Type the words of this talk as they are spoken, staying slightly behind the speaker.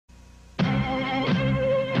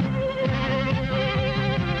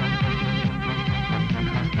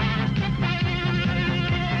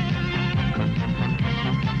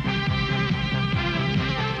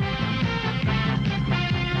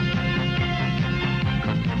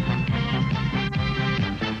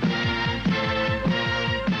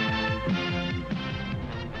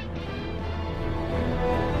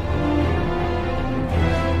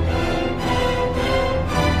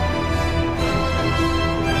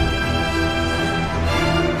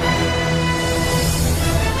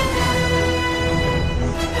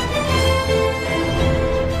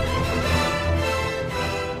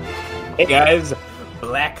Hey guys,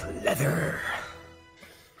 black leather.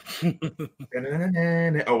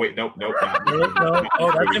 Oh wait, nope. No.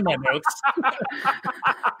 Oh, that's in my notes.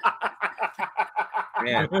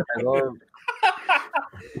 Man, I love.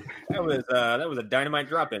 That was a dynamite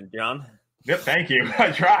drop in, John. Yep, thank you.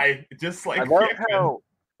 I tried. Just like I love how.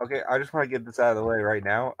 Okay, I just want to get this out of the way right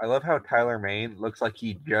now. I love how Tyler Mane looks like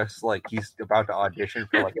he's about to audition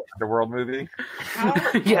for like an Underworld movie.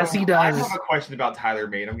 Yes, he does. I have a question about Tyler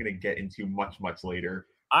Mane. I'm going to get into much later.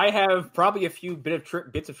 I have probably a few bits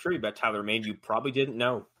of trivia about Tyler Mane you probably didn't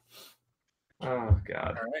know. Oh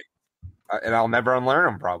God! All right. And I'll never unlearn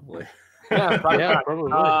them, probably. Yeah, probably.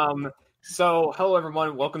 Probably. So, hello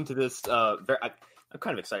everyone. Welcome to this. I'm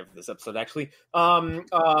kind of excited for this episode, actually. Our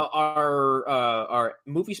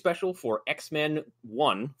movie special for X-Men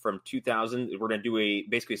 1 from 2000. We're going to do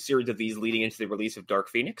basically a series of these leading into the release of Dark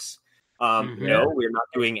Phoenix. No, we're not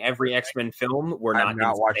doing every X-Men film. I'm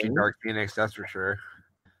not watching Dark Phoenix, that's for sure.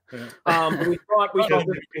 We thought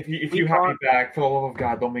if you have me back, for the love of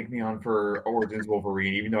God, don't make me on for Origins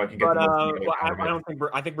Wolverine, even though I can get.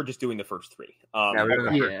 I think we're just doing the first three.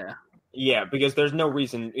 Yeah, because there's no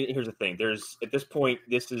reason. Here's the thing: at this point,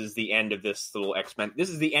 this is the end of this little X-Men. This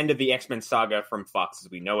is the end of the X-Men saga from Fox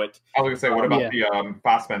as we know it. I was gonna say, what about the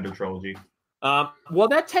Fassbender trilogy? Well,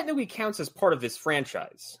 that technically counts as part of this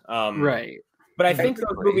franchise, right? But I think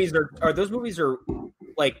those movies are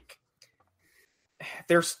like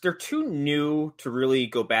they're too new to really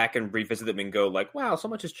go back and revisit them and go like, wow, so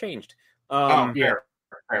much has changed. Fair.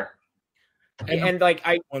 And like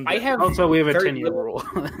I have also we have a 10-year rule.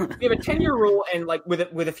 We have a 10-year rule, and like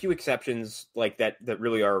with a few exceptions like that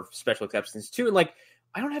really are special exceptions too. And like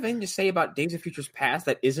I don't have anything to say about Days of Futures Past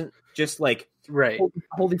that isn't just like right.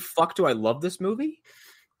 Holy fuck, do I love this movie?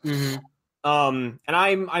 Mm-hmm. And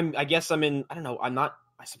I guess I'm in. I don't know. I'm not.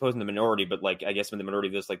 I suppose in the minority, but like I guess I'm in the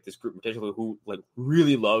minority of this group in particular who like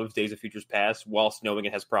really loves Days of Futures Past whilst knowing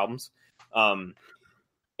it has problems. Like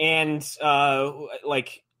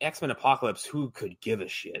X-Men Apocalypse, who could give a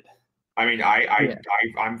shit? I mean,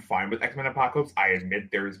 I'm fine with X-Men Apocalypse. I admit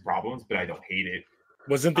there's problems, but I don't hate it.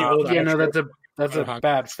 Wasn't the old? Yeah, no, that's a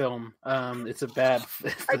bad film. It's a bad.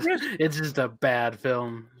 It's just a bad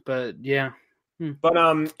film. But yeah. But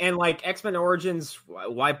and like X-Men Origins,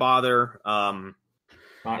 why bother? You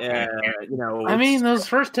know, I mean, those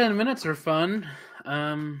first 10 minutes are fun.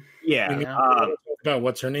 About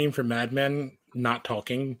what's her name from Mad Men not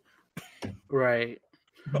talking. Right.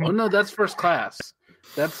 Oh no, that's First Class.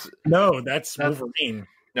 That's Wolverine.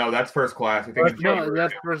 No, that's First Class.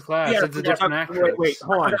 That's First Class. Yeah, it's a different actress. Wait,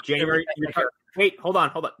 hold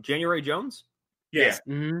on. Hold on. January Jones? Yeah.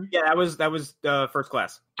 Mm-hmm. Yeah, that was First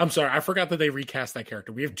Class. I'm sorry, I forgot that they recast that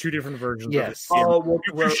character. We have two different versions. Yes. Of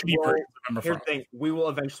this. Here's the thing: we will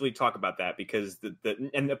eventually talk about that because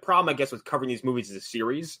the problem, I guess, with covering these movies as a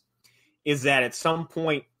series is that at some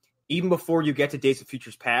point, even before you get to Days of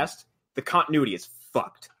Futures Past, the continuity is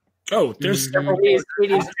fucked. Oh, there's several.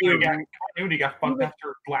 Continuity got fucked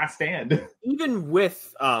after Last Stand. Even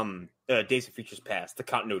with Days of Futures Past, the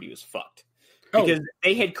continuity was fucked because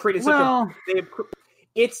they had created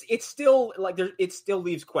it's still like it still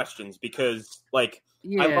leaves questions because like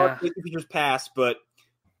I love Days of Futures Past, but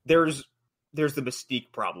there's the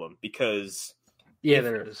Mystique problem because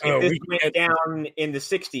there is. If this went down in the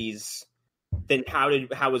 60s. Then how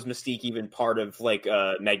was Mystique even part of like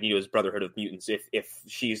Magneto's Brotherhood of Mutants if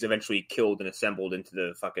she's eventually killed and assembled into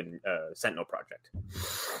the fucking Sentinel Project?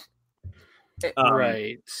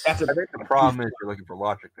 Right. I think the problem is you're looking for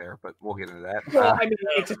logic there, but we'll get into that. Well, I mean,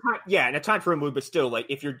 it's a time for a movie, but still, like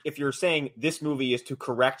if you're saying this movie is to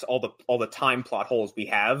correct all the time plot holes we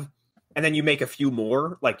have, and then you make a few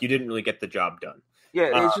more, like you didn't really get the job done.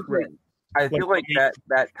 Yeah, it's just I feel like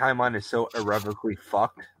that timeline is so irrevocably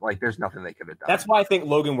fucked. Like, there's nothing they could have done. That's why I think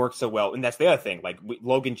Logan works so well, and that's the other thing. Like,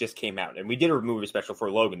 Logan just came out, and we did a movie special for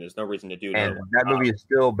Logan. There's no reason to do and that movie is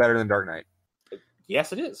still better than Dark Knight.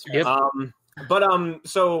 Yes, it is. Yep.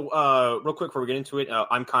 So real quick before we get into it,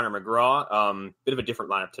 I'm Connor McGraw. Bit of a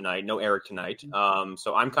different lineup tonight. No Erik tonight.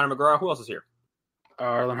 So I'm Connor McGraw. Who else is here?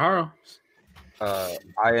 Arlen Haro. I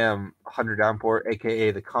am Hunter Downport,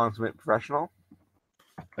 aka the consummate professional.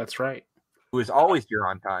 That's right. Who is always here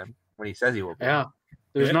on time when he says he will be. Yeah.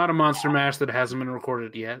 There's not a Monster Mash that hasn't been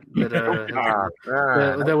recorded yet.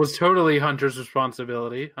 That was totally Hunter's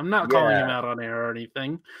responsibility. I'm not calling him out on air or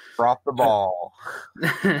anything. Drop the ball.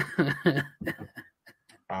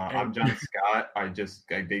 I'm Jon Scott.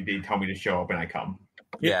 They tell me to show up and I come.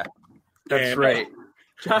 Yeah. That's right.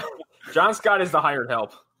 Jon Scott is the hired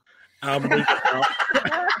help.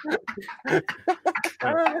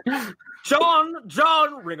 John,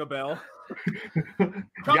 ring a bell.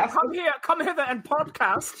 Come hither and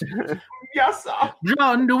podcast. Yes, sir.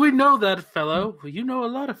 John, do we know that fellow? You know a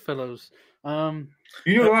lot of fellows. You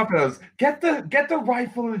know what, fellas? Get the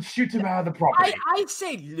rifle and shoot him out of the property. I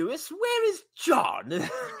say, Lewis, where is John?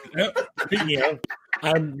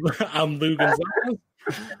 I'm Lou Gonzalez.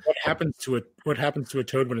 What happens to a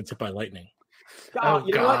toad when it's hit by lightning? Oh,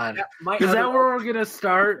 you know God. what? Is that where we're going to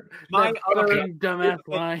start? My other dumbass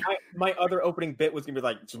line. My other opening bit was going to be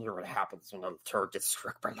like, do you know what happens when a turd gets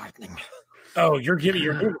struck by lightning? Oh, you're giving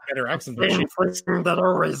a better accent. That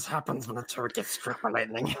always happens when a turd gets struck by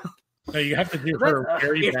lightning. No, you have to do her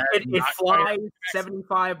very bad. It flies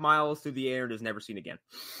 75 miles through the air and is never seen again.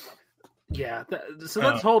 Yeah. So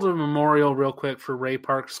let's hold a memorial real quick for Ray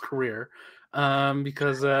Park's career.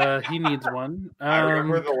 Because he needs one. I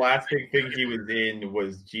remember the last big thing he was in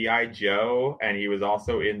was G.I. Joe, and he was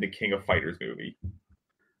also in the King of Fighters movie.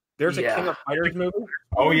 There's a King of Fighters movie?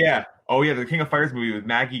 Oh, yeah. The King of Fighters movie with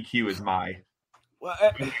Maggie Q as Mai.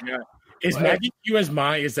 Is Maggie Q as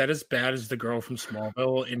Mai, is that as bad as the girl from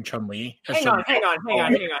Smallville in Chun-Li? Hang on.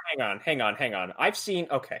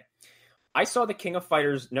 I saw the King of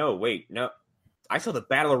Fighters. No. I saw the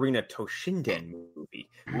Battle Arena Toshinden movie.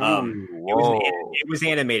 It was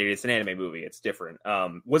animated. It's an anime movie. It's different.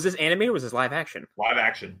 Was this animated or was this live action? Live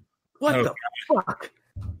action. What the fuck?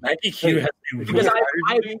 Maggie Q has because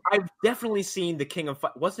I've definitely seen the King of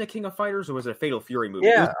was it a King of Fighters or was it a Fatal Fury movie?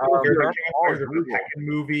 Yeah, there's a Tekken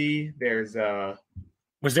movie. There's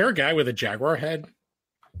was there a guy with a jaguar head?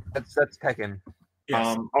 That's Tekken.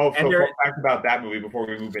 Yes. Fun fact about that movie before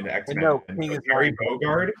we move into X-Men. No, Terry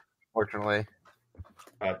Bogard. Fortunately.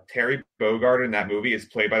 Terry Bogard in that movie is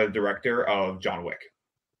played by the director of John Wick.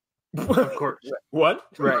 Of course. What?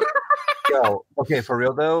 Right. Yo, okay, for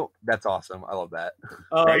real though, that's awesome. I love that.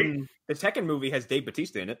 Right? The Tekken movie has Dave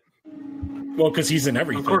Bautista in it. Well, because he's in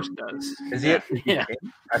everything. Of course it does. Is he? Yeah.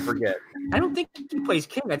 I forget. I don't think he plays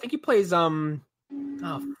King. I think he plays oh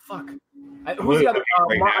fuck. Who's the other?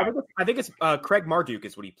 I think it's Craig Marduk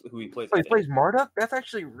is who he plays. Oh, he plays Marduk? That's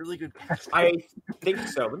actually really good casting. I think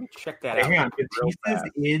so. Let me check that out. Hang on, Batista's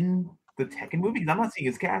in the Tekken movie? Because I'm not seeing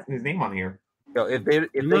his name on here. Yo, if they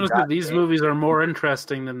notice that these movies are more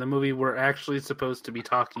interesting than the movie we're actually supposed to be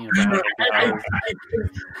talking about.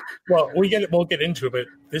 Well, we'll get into it, but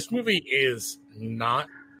this movie is not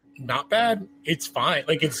bad. It's fine.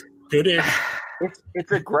 Like it's goodish.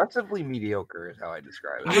 It's aggressively mediocre, is how I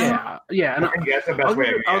describe it. Yeah. And that's the best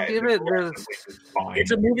way. I'll give it this.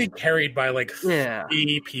 It's a movie carried by like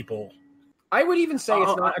 3 people. I would even say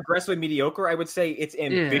it's not aggressively mediocre. I would say it's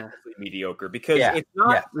ambitiously mediocre because it's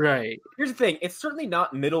not. Yeah. Right. Here's the thing: it's certainly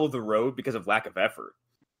not middle of the road because of lack of effort.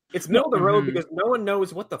 It's middle of the road because no one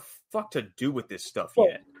knows what the fuck to do with this stuff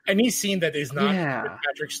yet. Any scene that is not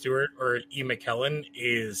Patrick Stewart or Ian McKellen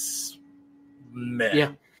is meh.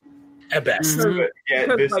 Yeah. At best.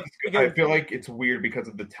 Mm-hmm. I feel like it's weird because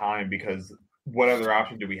of the time, because what other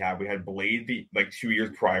option do we have? We had Blade 2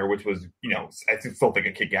 years prior, which was, I still think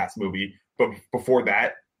a kick-ass movie. But before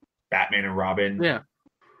that, Batman and Robin. Yeah.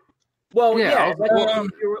 Well,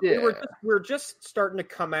 we're just starting to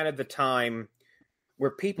come out of the time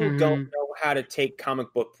where people don't know how to take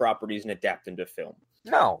comic book properties and adapt them to film.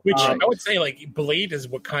 No. Which I would say, Blade is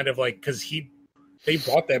what kind of, because they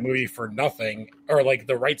bought that movie for nothing, or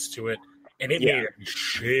the rights to it, and it made a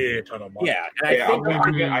shit ton of money. Yeah, and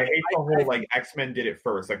I hate the whole X-Men did it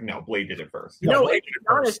first. No, Blade did it first.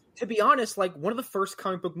 To be honest, one of the first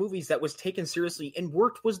comic book movies that was taken seriously and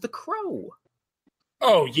worked was The Crow.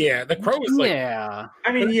 Oh yeah, The Crow was but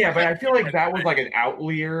I feel like that was an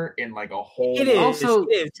outlier in a whole. It is. Also,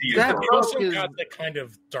 that also got the kind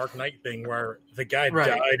of Dark Knight thing where the guy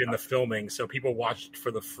died in the filming, so people watched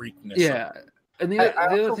for the freakness. Yeah. And the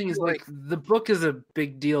other thing is, the book is a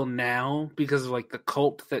big deal now because of, the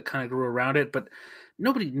cult that kind of grew around it, but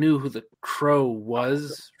nobody knew who the Crow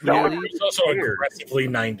was, really. It's also aggressively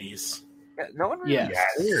 90s. Yeah, no one really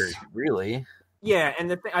cared, really. Yeah,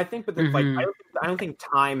 and I think I don't think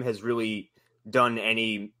time has really done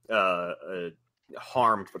any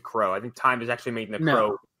harm to the Crow. I think time has actually made the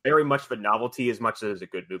Crow very much of a novelty as much as a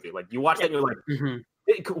good movie. You watch that and you're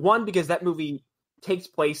one, because that movie takes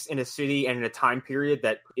place in a city and in a time period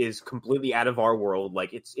that is completely out of our world.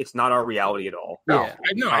 It's not our reality at all.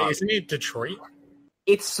 Isn't it Detroit?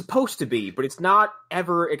 It's supposed to be, but it's not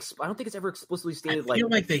ever. I don't think it's ever explicitly stated. I feel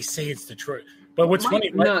like they say it's Detroit. But what's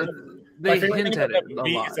funny? They hint at it a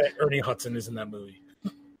lot. Is that Ernie Hudson is in that movie?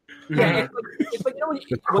 Yeah, it's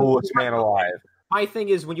the coolest man alive. My thing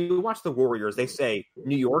is, when you watch The Warriors, they say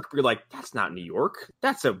New York, but you're like, that's not New York.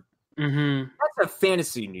 That's a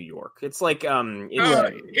fantasy New York. It's like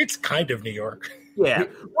it's kind of New York. Yeah.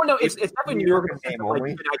 Well, no, it's definitely New York. Like,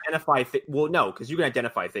 you can identify. Well, no, because you can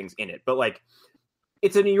identify things in it, but like,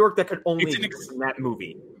 it's a New York that could only exist in that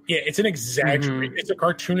movie. Yeah, it's an exaggerated. It's a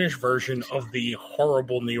cartoonish version of the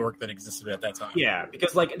horrible New York that existed at that time. Yeah,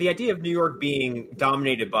 because like the idea of New York being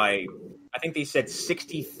dominated by, I think they said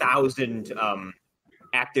 60,000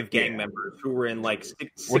 active gang members who were in like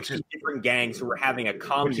 60 different gangs who were having a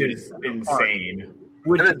commune. Which is insane.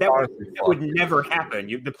 That would never happen.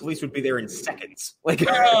 The police would be there in seconds. Like,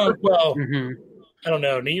 I don't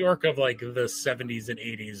know. New York of like the 70s and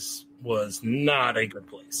 80s was not a good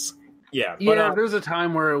place. Yeah, but there's a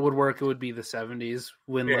time where it would work. It would be the 70s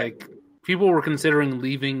when like people were considering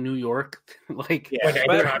leaving New York. Like,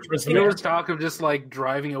 there was talk of just like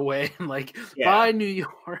driving away and like bye New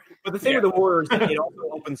York. But the thing with the Warriors, it also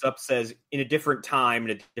opens up, says in a different time,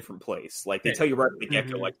 in a different place. Like they tell you right from the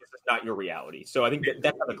get-go, like this is not your reality. So I think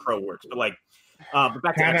that's how the Crow works. But like, but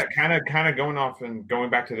back kind of going off and going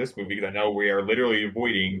back to this movie, because I know we are literally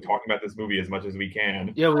avoiding talking about this movie as much as we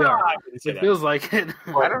can. Yeah, we are. It feels like it.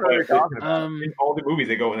 I don't know what you're talking about. In all the movies,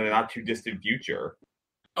 they go in a not too distant future.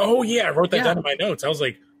 Oh yeah, I wrote that down in my notes. I was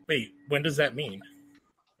like, wait, when does that mean?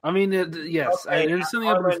 I mean, yes, it's something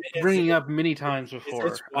I've been bringing up many times before.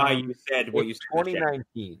 Is this why you said what you said?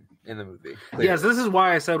 2019 in the movie. Clearly. Yes, this is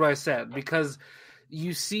why I said what I said, because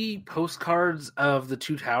you see postcards of the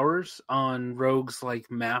two towers on Rogue's like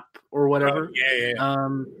map or whatever.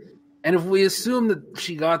 And if we assume that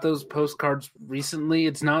she got those postcards recently,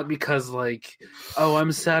 it's not because like, oh,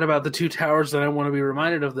 I'm sad about the two towers and I want to be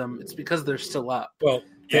reminded of them. It's because they're still up. Well,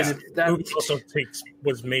 that movie also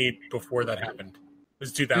was made before that happened. It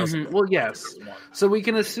was 2000. Well, yes. So we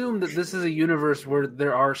can assume that this is a universe where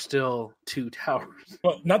there are still two towers.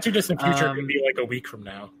 Well, not too distant future. It could be like a week from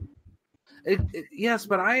now. Yes,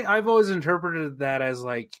 but I've always interpreted that as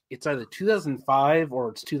like it's either 2005 or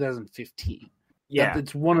it's 2015. Yeah,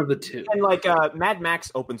 it's one of the two. And like Mad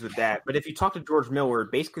Max opens with that, but if you talk to George Miller,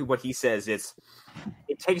 basically what he says is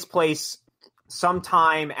it takes place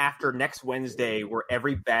sometime after next Wednesday, where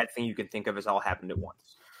every bad thing you can think of has all happened at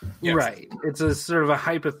once. Yes. Right. It's a sort of a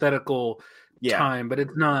hypothetical time, but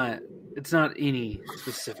it's not any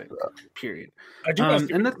specific period.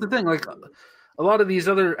 And that's the thing. Like a lot of these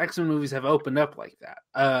other X-Men movies have opened up like that.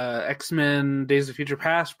 X-Men: Days of Future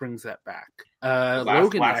Past brings that back.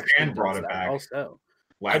 Logan Last Stand brought it back. Also,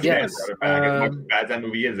 Last Stand brought it back. As much as bad as that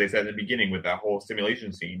movie is, they said in the beginning with that whole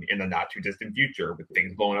simulation scene in the not too distant future with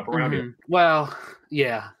things blowing up around it. Well,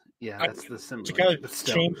 that's the similar. To kind of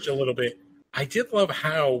changed a little bit. I did love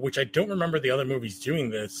how, which I don't remember the other movies doing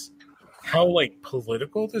this, how like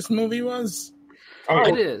political this movie was.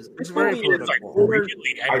 It is. It's very political.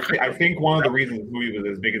 I think one of the reasons this movie was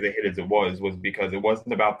as big as a hit as it was because it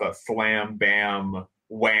wasn't about the slam, bam,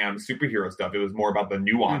 wham superhero stuff. It was more about the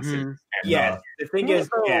nuances. And, the thing is,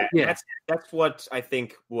 that's what I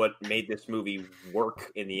think what made this movie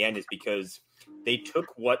work in the end is because they took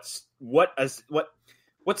what's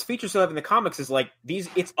featured so in the comics is like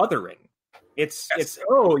it's othering. It's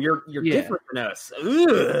you're different than us. Ugh.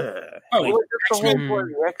 The whole point of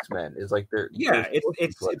the X-Men is like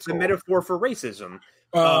it's a metaphor for racism,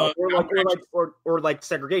 or like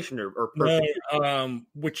segregation or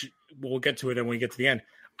which we'll get to it when we get to the end.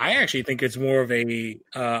 I actually think it's more of a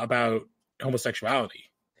about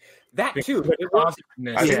homosexuality. That too.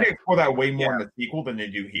 I think they explore that way more in the sequel than they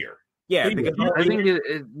do here. Yeah, because I think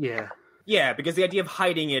Yeah, because the idea of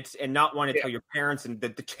hiding it and not wanting to tell your parents and the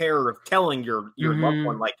terror of telling your loved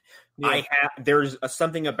one, like, there's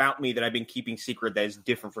something about me that I've been keeping secret that is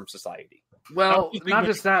different from society. Well, not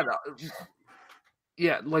just that.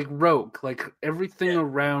 Yeah, like Rogue, like everything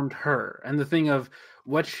around her and the thing of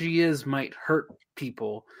what she is might hurt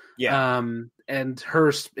people. Yeah. And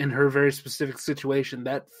her in her very specific situation,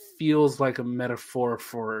 that feels like a metaphor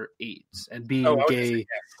for AIDS and being gay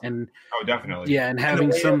and definitely. Yeah, and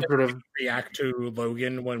having some sort of react to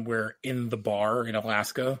Logan when we're in the bar in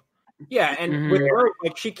Alaska. Yeah, and with her,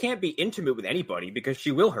 like she can't be intimate with anybody because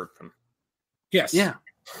she will hurt them. Yes. Yeah.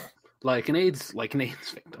 Like an AIDS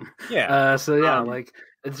victim. Yeah.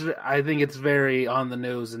 I think it's very on the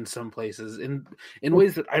nose in some places, in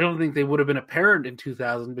ways that I don't think they would have been apparent in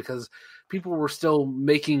 2000 because people were still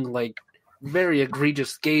making like very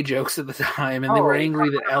egregious gay jokes at the time, and they were angry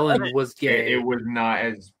that Ellen was gay. It was not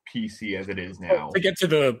as PC as it is now. We'll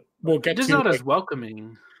get just to not as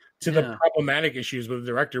welcoming to the problematic issues with the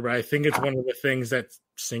director, but I think it's one of the things that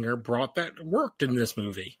Singer brought that worked in this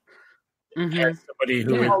movie. As somebody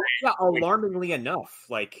who alarmingly enough,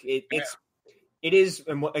 like it's It is,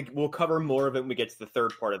 and we'll cover more of it when we get to the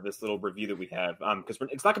third part of this little review that we have. Because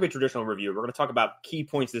it's not going to be a traditional review. We're going to talk about key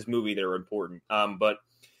points of this movie that are important. But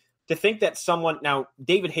to think that someone, now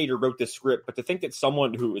David Hayter wrote this script, but to think that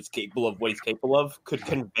someone who is capable of what he's capable of could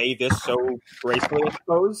convey this so gracefully, I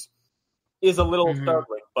suppose, is a little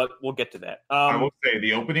startling. But we'll get to that. I will say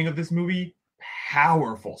the opening of this movie,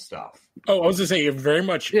 powerful stuff. Oh, I was going to say, very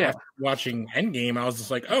much watching Endgame, I was just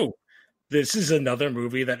like, oh, this is another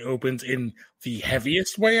movie that opens in the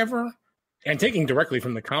heaviest way ever, and taking directly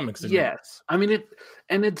from the comics. Yes, I mean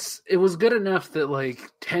it was good enough that like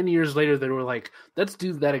 10 years later they were like, let's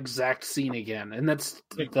do that exact scene again, and let's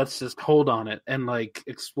just hold on it and like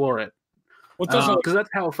explore it. Because that's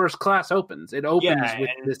how First Class opens. It opens with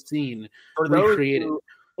this scene recreated.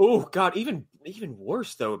 Oh God, even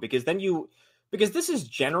worse though, because this is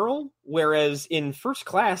general, whereas in First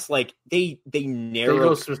Class, like they narrow. They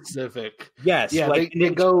go specific. Yes, yeah. like,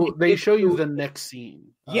 they show you the next scene.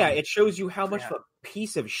 Yeah, it shows you how much of a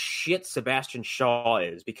piece of shit Sebastian Shaw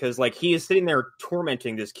is, because like he is sitting there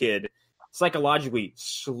tormenting this kid psychologically,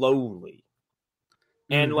 slowly,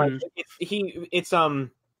 and like it's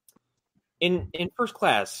in First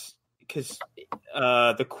Class, because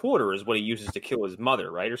the quarter is what he uses to kill his mother,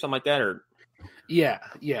 right, or something like that, or. Yeah.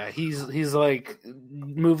 He's like,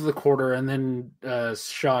 move the quarter, and then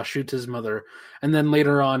Shaw shoots his mother, and then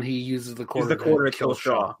later on he uses the quarter to kill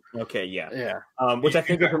Shaw. Okay, yeah. Which I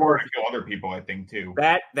think is more to kill other people. I think too.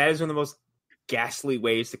 That is one of the most ghastly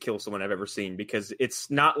ways to kill someone I've ever seen, because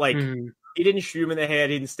it's not like he didn't shoot him in the head,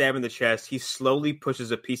 he didn't stab him in the chest. He slowly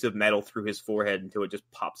pushes a piece of metal through his forehead until it just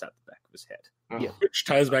pops out the back of his head. Yeah, which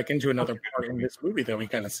ties back into another part in this movie that we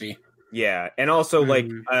kind of see. Yeah, and also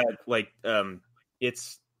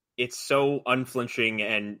it's so unflinching,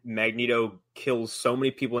 and Magneto kills so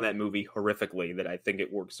many people in that movie horrifically that I think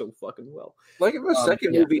it works so fucking well. Like in the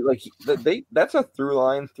second movie, like that's a through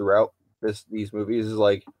line throughout these movies, is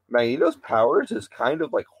like Magneto's powers is kind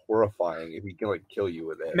of like horrifying if he can like kill you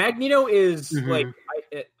with it. Magneto is like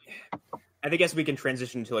I guess we can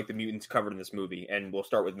transition to like the mutants covered in this movie, and we'll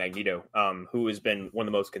start with Magneto, who has been one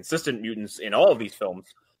of the most consistent mutants in all of these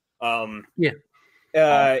films. They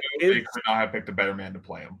could not have picked a better man to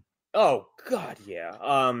play him. Oh God, yeah.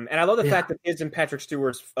 And I love the fact that his and Patrick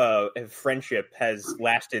Stewart's friendship has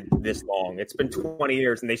lasted this long. It's been 20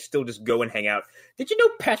 years, and they still just go and hang out. Did you know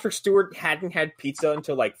Patrick Stewart hadn't had pizza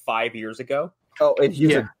until like 5 years ago? Oh, and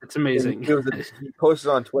it's amazing. He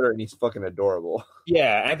posted on Twitter, and he's fucking adorable.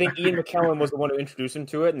 Yeah, I think Ian McKellen was the one who introduced him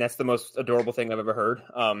to it, and that's the most adorable thing I've ever heard.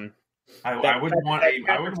 I would want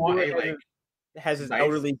a like. Has his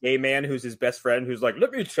elderly gay man who's his best friend, who's like,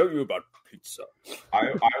 let me tell you about pizza.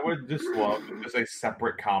 I would just love just a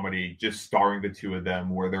separate comedy just starring the two of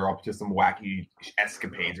them, where they're up to some wacky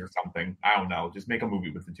escapades or something. I don't know. Just make a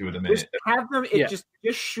movie with the two of them in it. Have them just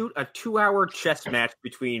shoot a 2-hour chess match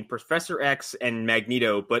between Professor X and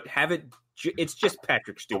Magneto, but have it's just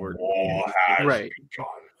Patrick Stewart. Right.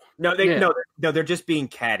 No, they're just being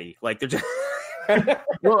catty. Like they're just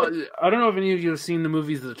Well, I don't know if any of you have seen the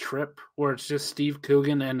movies The Trip, where it's just Steve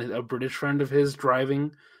Coogan and a British friend of his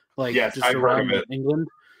driving, around England.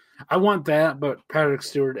 I want that, but Patrick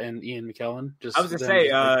Stewart and Ian McKellen. I was going to say,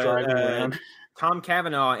 driving around. Tom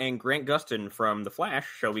Cavanaugh and Grant Gustin from The Flash,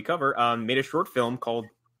 show we cover, made a short film called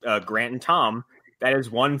Grant and Tom. That has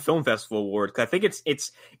won film festival awards. I think it's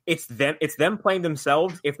them playing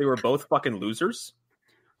themselves if they were both fucking losers,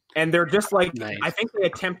 and they're just like nice. I think they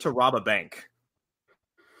attempt to rob a bank.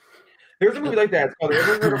 There's a movie like that. It's called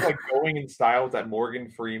everyone was like Going in Style. It's that Morgan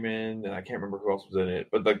Freeman, and I can't remember who else was in it.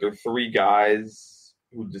 But like, there are three guys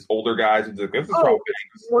who just older guys who just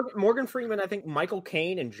Morgan Freeman. I think Michael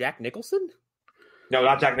Caine and Jack Nicholson. No,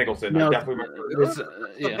 not Jack Nicholson. No, I definitely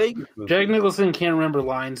remember. Jack Nicholson can't remember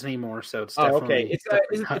lines anymore, so it's definitely.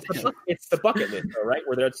 It's the bucket list, though, right?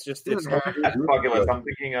 Where that's just that's the bucket list. I'm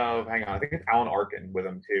thinking of. Hang on, I think it's Alan Arkin with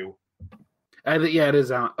him too. Yeah, it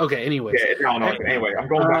is Alan. Okay, anyways. Yeah, it's Alan Arkin. Anyway, I'm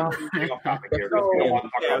going back off topic here. We don't want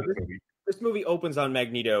to talk about this movie. This movie opens on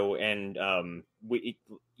Magneto, and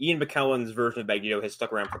Ian McKellen's version of Magneto has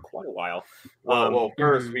stuck around for quite a while. Well,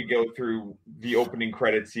 first we go through the opening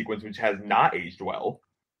credit sequence, which has not aged well.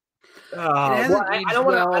 I don't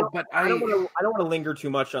want to linger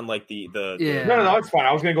too much on like the. No, it's fine.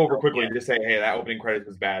 I was going to go over quickly and just say, hey, that opening credit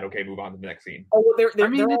was bad. Okay, move on to the next scene. Oh, well,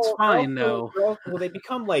 it's fine though. Well, they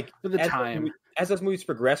become like for the time. As those movies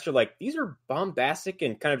progress, you're like, these are bombastic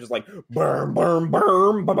and kind of just like burn, burn,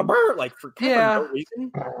 burn, burn, burn, like for no reason.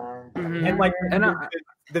 Mm-hmm. And like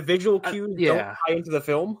the visual cues don't tie into the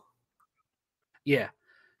film. Yeah.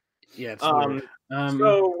 It's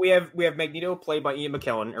so we have Magneto played by Ian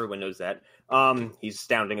McKellen. Everyone knows that. He's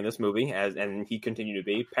astounding in this movie, and he continued to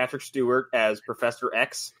be. Patrick Stewart as Professor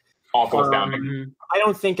X. Also astounding. I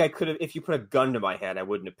don't think I could have. If you put a gun to my head, I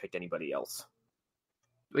wouldn't have picked anybody else.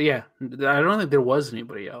 Yeah, I don't think there was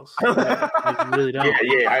anybody else. I really don't.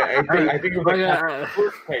 Yeah. I think it was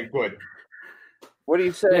okay, good. What do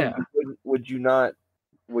you say? Yeah. Would you not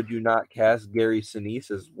cast Gary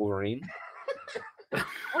Sinise as Wolverine?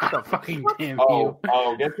 What the fucking damn you?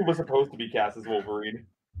 Oh, guess who was supposed to be cast as Wolverine?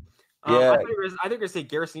 Yeah, I think you're gonna say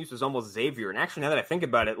Gary Sinise was almost Xavier, and actually, now that I think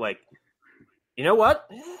about it, like, you know what?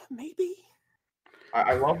 Maybe.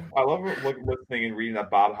 I love listening and reading that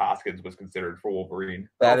Bob Hoskins was considered for Wolverine.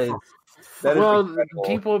 That is well,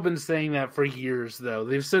 people have been saying that for years, though.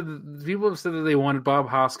 People have said that they wanted Bob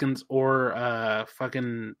Hoskins or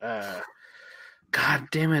God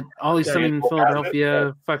damn it, Ollie Sunny in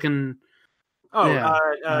Philadelphia, DeVito.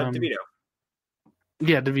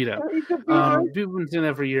 Yeah, DeVito. People have been saying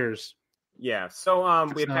that for years. Yeah, so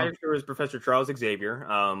we have Patrick Stewart as Professor Charles Xavier.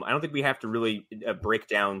 I don't think we have to really break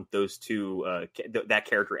down those two, that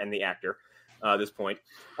character and the actor at this point.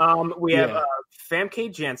 We have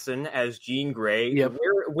Famke Janssen as Jean Grey. Yep.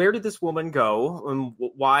 Where did this woman go?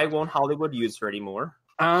 Why won't Hollywood use her anymore?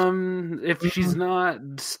 If she's not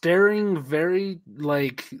staring very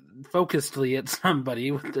focusedly at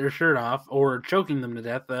somebody with their shirt off or choking them to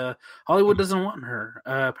death, Hollywood doesn't want her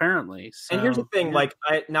apparently. So, and here's the thing,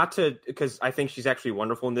 because I think she's actually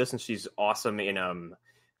wonderful in this, and she's awesome in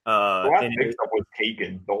was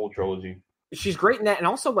Taken, the whole trilogy. She's great in that, and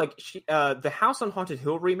also the House on Haunted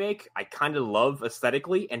Hill remake, I kind of love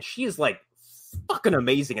aesthetically, and she is fucking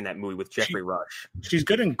amazing in that movie with Jeffrey Rush. She's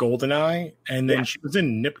good in Goldeneye, and then she was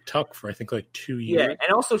in Nip Tuck for I think 2 years. Yeah,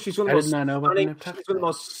 and also she's one of the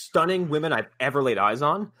most stunning women I've ever laid eyes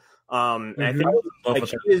on. And I think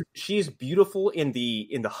she's beautiful in the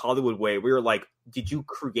Hollywood way. We were like, did you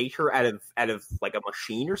create her out of a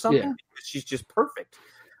machine or something? Yeah. She's just perfect.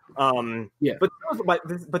 But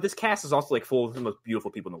this cast is also full of the most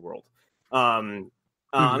beautiful people in the world.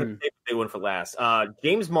 I'm gonna save one for last.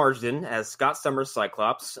 James Marsden as Scott Summers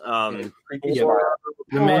Cyclops. The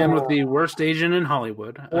man with the worst agent in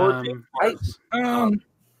Hollywood. No, he's on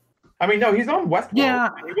Westworld. Yeah,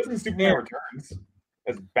 he was in Superman Returns.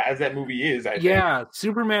 As bad as that movie is, I think.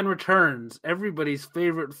 Superman Returns, everybody's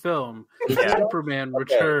favorite film. Superman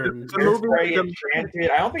Returns. The movie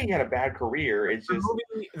Enchanted. I don't think he had a bad career. It's just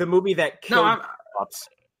the movie that killed.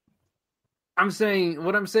 I'm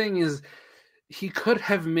saying is, he could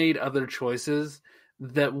have made other choices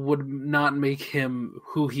that would not make him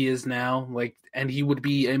who he is now. And he would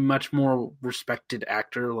be a much more respected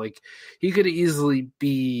actor. He could easily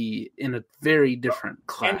be in a very different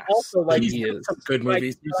class. And also, he is good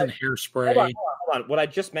movies. He's in Hairspray. Hold on. What I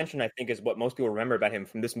just mentioned, I think, is what most people remember about him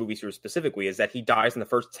from this movie series specifically, is that he dies in the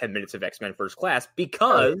first 10 minutes of X-Men First Class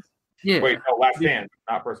because. Last Stand,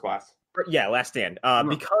 not First Class. Yeah, Last Stand.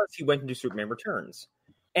 Because he went into Superman Returns,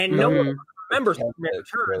 and no one remembers Superman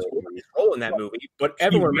Returns his role in that movie, but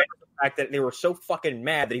everyone remembers the fact that they were so fucking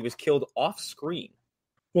mad that he was killed off screen.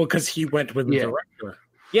 Well, because he went with the director.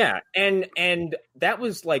 Yeah, and that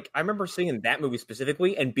was I remember seeing that movie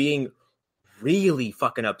specifically and being really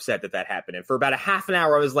fucking upset that happened. And for about a half an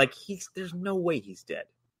hour, I was like, there's no way he's dead.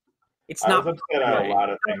 It's not upset at a lot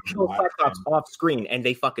of things. Cyclops off screen, and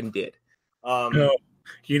they fucking did. No,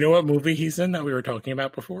 you know what movie he's in that we were talking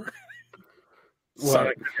about before?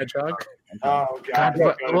 Sonic the Hedgehog. Oh God!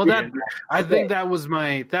 I think that was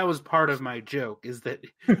part of my joke, is that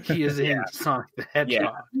he is in Sonic the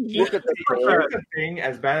Hedgehog. Look at the thing.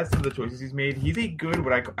 As bad as some of the choices he's made, he's a good.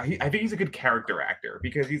 I think he's a good character actor,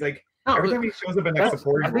 because he's every time he shows up in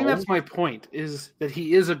supporting. I think that's my point, is that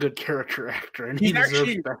he is a good character actor, and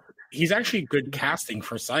he's actually good casting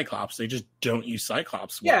for Cyclops. They just don't use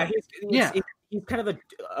Cyclops well. He's kind of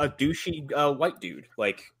a douchey white dude.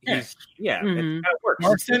 It kind of works.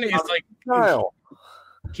 Marston is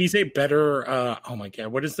he's a better. Oh my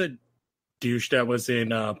God, what is the douche that was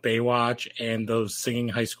in Baywatch and those singing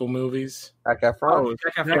high school movies? Zac Efron.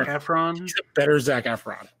 Zac Efron. He's a better Zac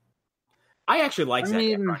Efron. I actually like Zac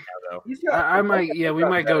Efron now, though. I might. Yeah, we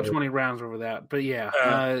might go 20 rounds over that, but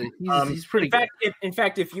he's pretty good. In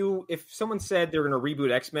fact, if someone said they're going to reboot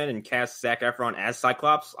X-Men and cast Zac Efron as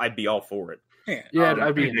Cyclops, I'd be all for it.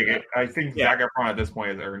 I'd be. I think Zac Efron at this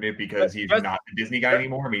point has earned it, because he's not the Disney guy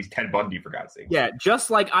anymore. I mean, he's Ted Bundy, for God's sake. Yeah,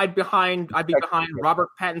 just like I'd be behind Robert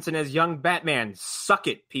Pattinson as young Batman. Suck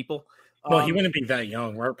it, people. Well, he wouldn't be that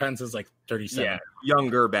young. Robert Pattinson's 37. Yeah,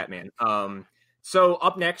 younger Batman. So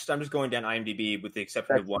up next, I'm just going down IMDb with the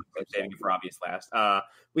exception of one. I'm saving it for obvious last.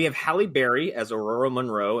 We have Halle Berry as Aurora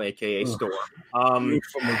Monroe, aka Storm. God,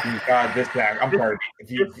 this guy. I'm sorry.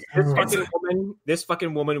 This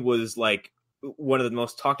fucking woman was like one of the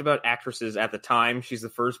most talked about actresses at the time. She's the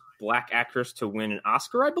first Black actress to win an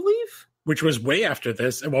Oscar, I believe, which was way after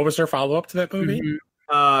this. And what was her follow up to that movie?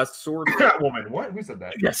 Woman. What? Who said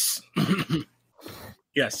that? Yes.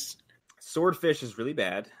 Yes. Swordfish is really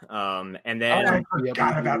bad. And then I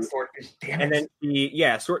forgot about Swordfish. Damn it. And then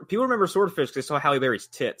people remember Swordfish because they saw Halle Berry's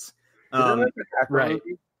tits. Right.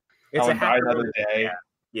 It's a Die Another Day.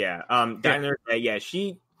 Yeah. Die Another Day. Yeah.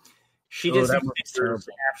 She did some things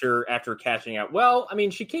after cashing out. Well, I mean,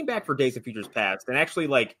 she came back for Days of Futures Past, and actually,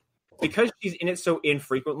 like, because she's in it so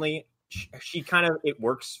infrequently, she kind of it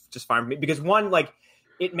works just fine for me because one, like,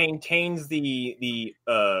 it maintains the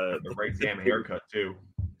right Sam haircut too.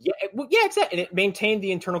 Yeah, exactly. And it maintained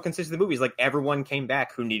the internal consistency of the movies. Like, everyone came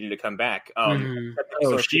back who needed to come back.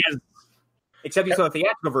 Except you saw the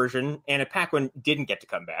theatrical version, Anna Paquin didn't get to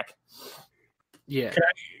come back. Yeah.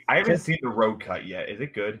 I haven't seen the road cut yet. Is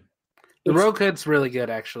it good? The road cut's really good,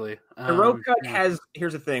 actually. The road cut has...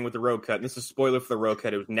 Here's the thing with the road cut. And this is a spoiler for the road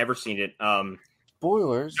cut. I've never seen it.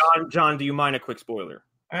 Spoilers? John, do you mind a quick spoiler?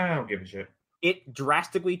 I don't give a shit. It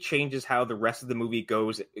drastically changes how the rest of the movie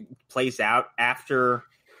plays out after...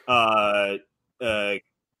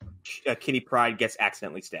 Kitty Pryde gets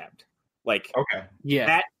accidentally stabbed. Like, okay, yeah,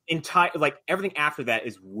 that entire everything after that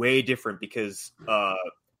is way different because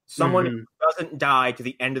someone who doesn't die to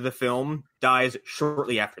the end of the film dies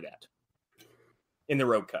shortly after that in the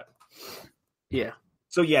road cut. Yeah.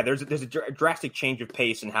 So yeah, there's a drastic change of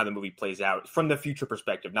pace in how the movie plays out from the future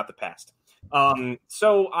perspective, not the past.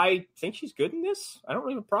 So I think she's good in this. I don't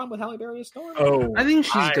really have a problem with Halle Berry as Storm. Oh, I think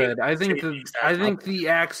she's good. I think the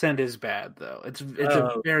accent is bad though. It's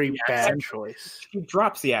a very bad choice. She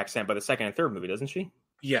drops the accent by the second and third movie, doesn't she?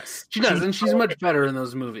 Yes, she does, and she's much better in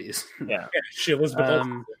those movies. Yeah, she was. But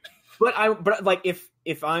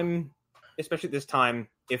if I'm especially at this time,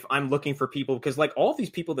 if I'm looking for people, because like all of these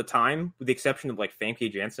people at the time, with the exception of like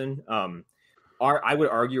Famke Janssen, I would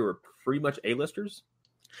argue are pretty much A-listers.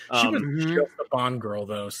 She was just a Bond girl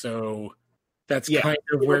though, so that's kind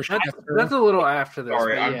of where that's a little after this.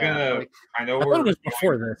 Sorry, I'm gonna. I know it was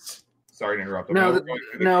before this. Sorry to interrupt. Wait,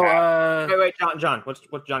 John. What's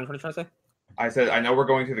John trying to say? I said, I know we're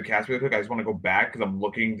going through the cast really quick. I just want to go back because I'm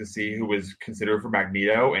looking to see who was considered for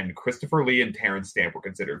Magneto, and Christopher Lee and Terrence Stamp were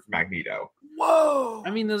considered for Magneto. Whoa!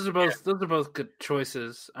 I mean, those are both good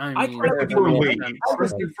choices. Christopher Lee. I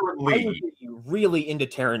was really into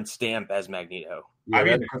Terrence Stamp as Magneto. I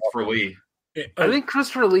mean, Christopher Lee. I think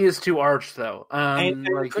Christopher Lee is too arch, though. And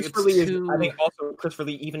Christopher Lee I think also Christopher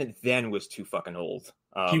Lee, even then, was too fucking old.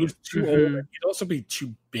 He was too old. He'd also be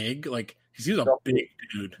too big. Like, he's a big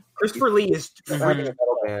dude. Christopher Lee is...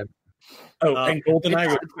 man. Oh, and GoldenEye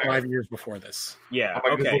was 5 years before this. Yeah,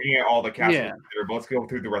 I'm just looking at all the cast. But let's go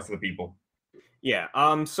through the rest of the people. Yeah.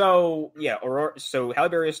 So Halle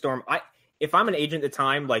Berry is Storm. If I'm an agent at the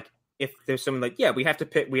time, like if there's someone like, we have to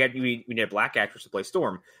pick, we need a black actress to play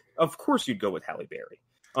Storm. Of course, you'd go with Halle Berry.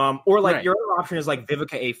 Or like your other option is like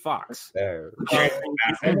Vivica A. Fox. Or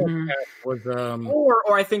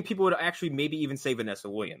I think people would actually maybe even say Vanessa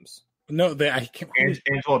Williams. No, I can't.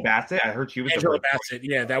 Angela Bassett. I heard she was Angela Bassett.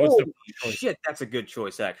 Yeah, that was the choice. Shit. That's a good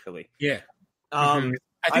choice, actually. Yeah. I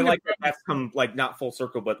think like that's come like not full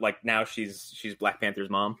circle, but like now she's Black Panther's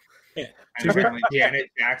mom. Yeah. Janet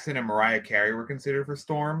Jackson and Mariah Carey were considered for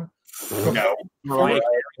Storm. No.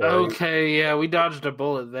 Okay, yeah, we dodged a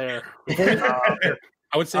bullet there. I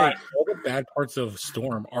would say all the bad parts of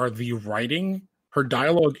Storm are the writing. Her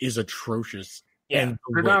dialogue is atrocious. Yeah, and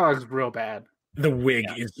her dialogue's real bad. The wig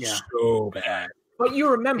is so bad. But you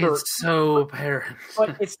remember, it's so apparent.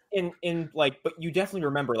 But it's in like, but you definitely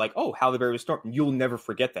remember, like, oh, Halle Berry was Storm. You'll never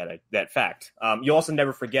forget that fact. You also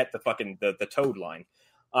never forget the fucking the Toad line.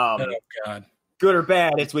 Oh God, good or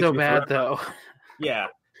bad, it's with so bad though. Yeah.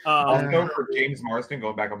 Also for James Marsden,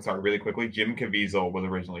 going back, I'm sorry, really quickly, Jim Caviezel was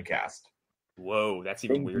originally cast. Whoa, that's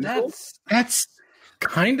even weird. That's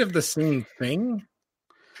kind of the same thing.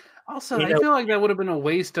 Also, I feel like that would have been a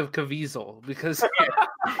waste of Caviezel because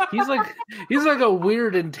he's like a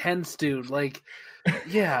weird, intense dude. Like,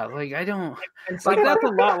 yeah, like I don't like that's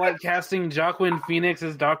a lot like casting Joaquin Phoenix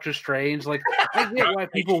as Doctor Strange. Like, I get why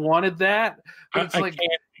people wanted that, but it's like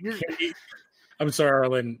I'm sorry,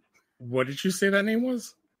 Arlen. What did you say that name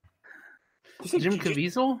was? Jim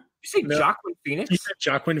Caviezel? You say Joaquin Phoenix? You said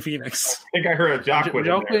Joaquin Phoenix. I think I heard a Joaquin.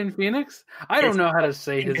 Joaquin Phoenix? I don't know how to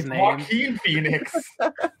say his name. Joaquin Phoenix.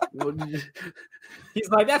 He's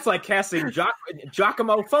like, that's like casting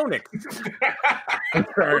Giacomo Phoenix.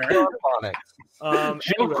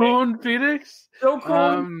 Joaquin Phoenix?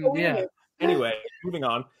 Yeah. Anyway, moving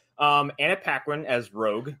on. Anna Paquin as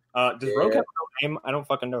Rogue. Does Rogue have a name? I don't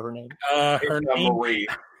fucking know her name. Her name, Marie.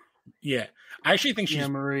 Yeah, I actually think she's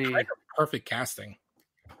Marie. like a perfect casting.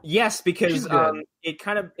 Yes, because it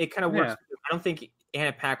kind of works. I don't think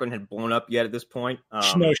Anna Paquin had blown up yet at this point.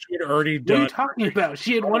 No, she had already done. What are you talking about?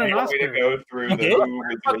 She had won an Oscar. To go through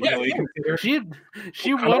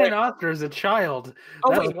she won an Oscar as a child.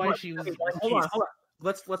 That's why she was. Hold on.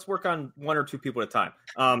 Let's work on one or two people at a time.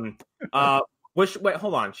 Wait,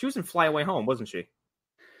 hold on. She was in Fly Away Home, wasn't she?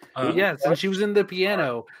 Yes, and she was in The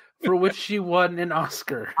Piano, for which she won an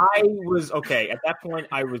Oscar. I was at that point.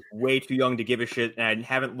 I was way too young to give a shit, and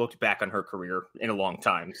haven't looked back on her career in a long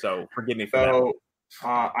time. So forgive me for that.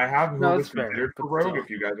 I have who was considered for Rogue. If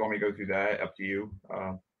you guys want me to go through that, up to you.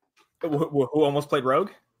 Who almost played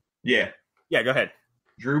Rogue? Yeah, go ahead.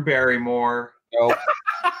 Drew Barrymore. Nope.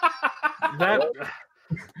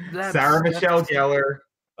 Sarah Michelle Gellar.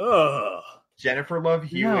 Ugh. Jennifer Love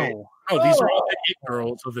Hewitt. No. Oh, these are all the it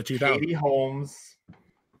girls of the 2000s. Katie Holmes.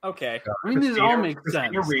 Okay. I mean, these all make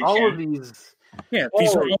sense. All of these. Yeah,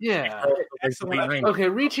 these are all Okay,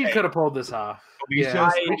 Ricci could have pulled this off.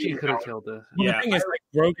 Ricci could have killed it. Well, the thing is,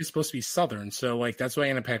 Rogue is supposed to be Southern, so that's why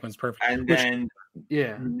Anna Paquin's perfect. And then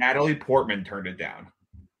Natalie Portman turned it down.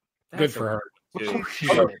 Good for her.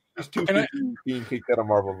 There's two people being kicked out of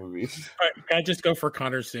Marvel movies. Right, can I just go for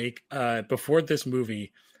Connor's sake? Before this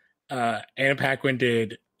movie, Anna Paquin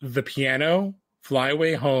did The Piano, Fly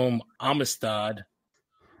Away Home, Amistad,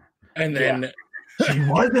 and then she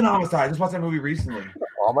was in Amistad. I just watched that movie recently.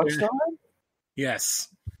 Amistad? Yes,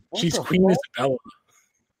 she's Queen Isabella.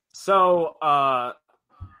 So I'm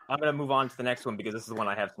gonna move on to the next one because this is the one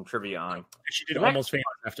I have some trivia on. She did Almost Famous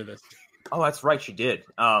after this. Oh, that's right, she did.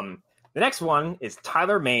 The next one is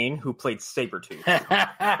Tyler Mane, who played Sabretooth. Okay.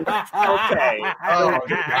 Oh,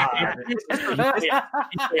 God.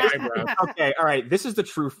 Okay, all right. This is the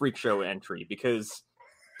true freak show entry because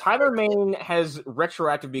Tyler Mane has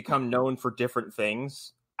retroactively become known for different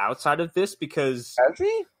things outside of this because... Has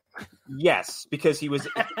he? Yes, because he was...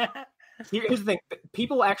 Here's the thing.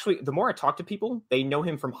 People actually... The more I talk to people, they know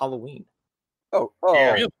him from Halloween. Oh.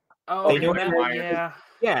 Yeah. They know him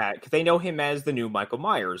because they know him as the new Michael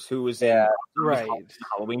Myers, who was in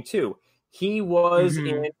Halloween 2. He was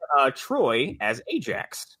in Troy as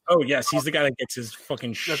Ajax. Oh yes, he's the guy that gets his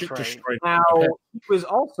fucking shit destroyed. Now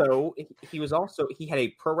he had a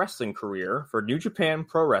pro wrestling career for New Japan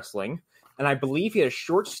Pro Wrestling, and I believe he had a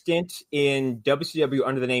short stint in WCW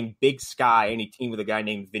under the name Big Sky, and he teamed with a guy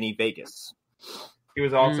named Vinny Vegas. He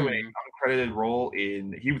was also in an uncredited role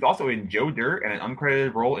he was also in Joe Dirt and an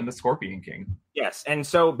uncredited role in The Scorpion King. Yes, and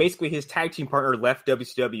so basically his tag team partner left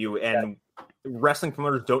WCW, and wrestling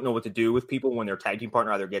promoters don't know what to do with people when their tag team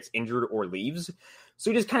partner either gets injured or leaves.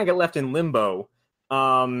 So he just kind of got left in limbo.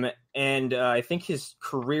 And I think his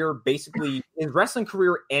wrestling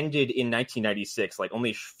career ended in 1996, like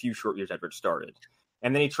only a few short years after it started.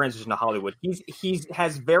 And then he transitioned to Hollywood. He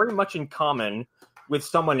has very much in common with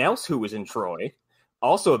someone else who was in Troy,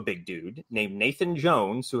 also a big dude named Nathan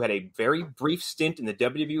Jones, who had a very brief stint in the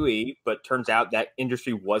WWE, but turns out that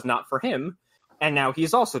industry was not for him. And now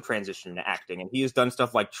he's also transitioned into acting, and he has done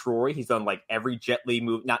stuff like Troy. He's done like every Jet Li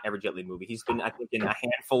movie, not every Jet Li movie. He's been, I think, in a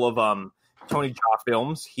handful of Tony Jaa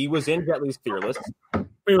films. He was in Jet Li's Fearless.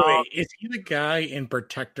 Wait, is he the guy in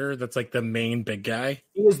Protector that's like the main big guy?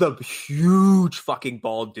 He is the huge fucking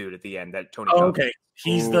bald dude at the end that Tony Jaa. Okay.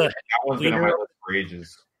 He's the leader for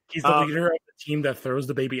ages. He's the leader of the team that throws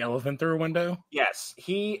the baby elephant through a window. Yes,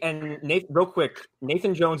 he and real quick,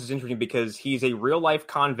 Nathan Jones is interesting because he's a real life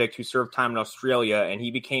convict who served time in Australia, and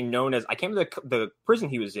he became known as, I can't remember the prison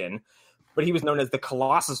he was in, but he was known as the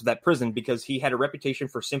Colossus of that prison because he had a reputation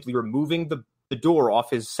for simply removing the door off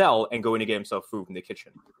his cell and going to get himself food in the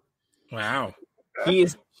kitchen. Wow, he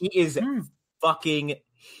is fucking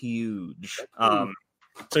huge.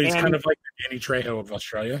 So he's kind of like the Danny Trejo of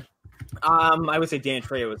Australia. I would say Dan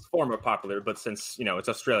Trejo is far more popular, but since it's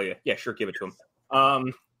Australia, yeah, sure, give it to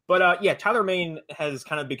him. But Tyler Mane has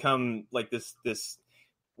kind of become like this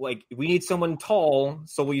like we need someone tall,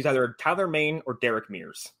 so we'll use either Tyler Mane or Derek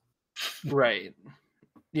Mears. Right.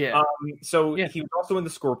 Yeah. He was also in The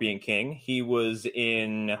Scorpion King. He was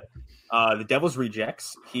in The Devil's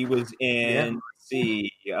Rejects. He was in let's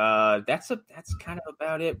see. That's kind of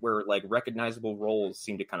about it. Where like recognizable roles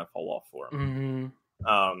seem to kind of fall off for him.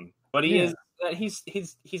 Mm-hmm. But he is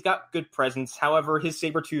he's got good presence. However, his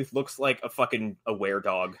Sabretooth looks like a fucking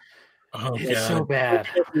were-dog. Oh, it's so bad.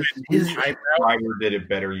 Ryder did it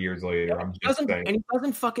better years later. I'm just saying. And he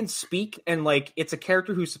doesn't fucking speak. And like, it's a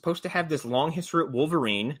character who's supposed to have this long history with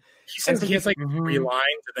Wolverine. He says he has like 3 lines,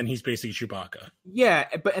 and then he's basically Chewbacca. Yeah,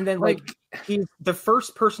 and then like he's the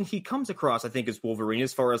first person he comes across, I think, is Wolverine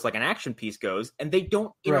as far as like an action piece goes, and they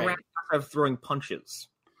don't interact outside of throwing punches.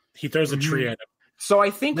 He throws a tree at him. So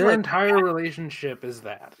I think their entire relationship is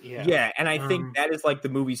that. Yeah, and I think that is like the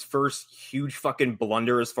movie's first huge fucking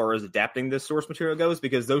blunder as far as adapting this source material goes,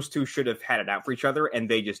 because those two should have had it out for each other, and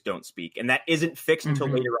they just don't speak. And that isn't fixed until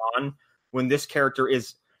later on, when this character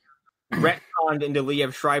is retconned into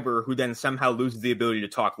Liev Schreiber, who then somehow loses the ability to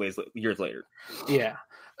talk years later. Yeah.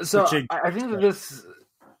 So I think that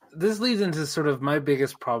this leads into sort of my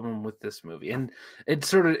biggest problem with this movie, and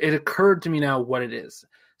it occurred to me now what it is.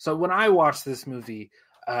 So when I watched this movie,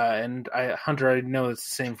 and Hunter, I know it's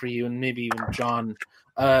the same for you, and maybe even John,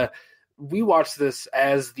 we watched this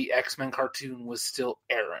as the X-Men cartoon was still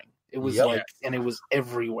airing. It was and it was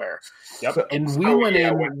everywhere. Yep. And we went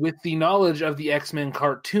in with the knowledge of the X-Men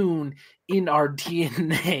cartoon in our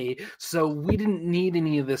DNA, so we didn't need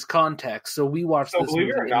any of this context. So we watched this movie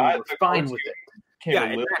and we were fine with it. Came a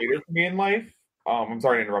little later for me in life. I'm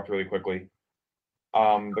sorry to interrupt really quickly.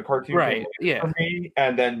 The cartoon for me,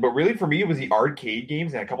 and then but really for me it was the arcade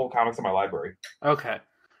games and a couple of comics in my library. Okay.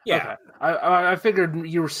 Yeah. Okay. I figured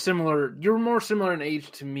you were similar. You were more similar in age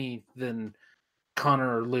to me than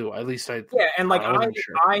Connor or Lou. At least I. Yeah, and like I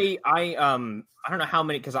don't know how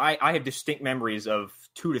many, because I have distinct memories of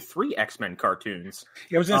 2 to 3 X-Men cartoons.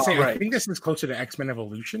 Yeah, I was gonna say I think this is closer to X-Men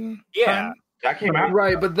Evolution. Yeah, that came out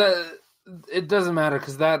right, but it doesn't matter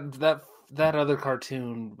because that other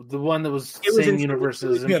cartoon, the one that was same universe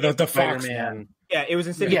as the Spider-Man. Yeah, it was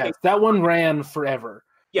in syndication. Yeah, that one ran forever.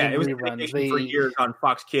 Yeah, it was syndication for years on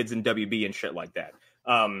Fox Kids and WB and shit like that.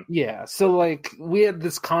 Yeah, so like we had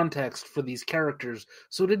this context for these characters,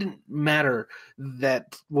 so it didn't matter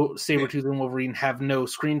that Sabretooth and Wolverine have no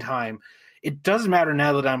screen time. It does matter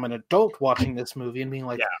now that I'm an adult watching this movie and being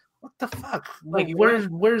like, what the fuck? Like,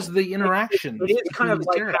 where's the interaction? It is kind of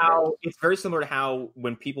like how it's very similar to how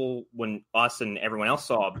when us and everyone else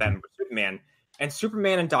saw Batman vs Superman, and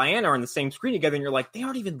Superman and Diana are on the same screen together, and you're like, they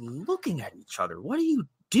aren't even looking at each other. What are you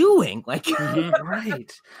doing? Like,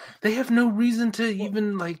 right? They have no reason to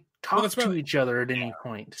even like talk to each other at any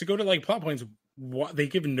point. To go to like plot points, they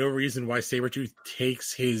give no reason why Sabretooth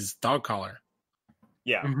takes his dog collar.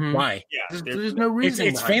 Yeah. Mm-hmm. Why? Yeah. There's no reason.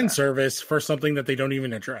 It's fan service for something that they don't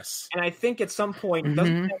even address. And I think at some point,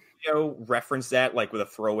 doesn't reference that like with a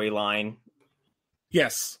throwaway line?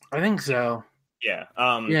 Yes. I think so. Yeah.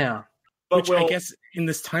 Yeah. But I guess in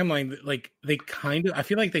this timeline, like I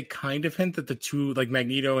feel like they kind of hint that the two, like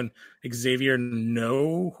Magneto and Xavier,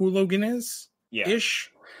 know who Logan is. Yeah. Ish.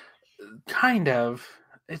 Kind of.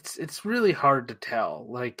 It's really hard to tell.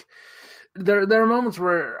 Like, there are moments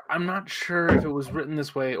where I'm not sure if it was written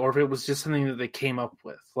this way or if it was just something that they came up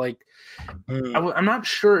with. Like, I'm not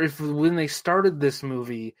sure if when they started this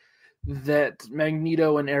movie that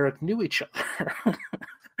Magneto and Erik knew each other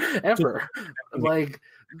ever. Like,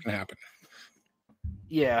 it can happen.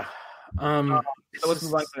 Yeah. So let's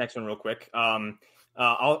move on to the next one real quick. I'm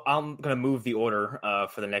gonna move the order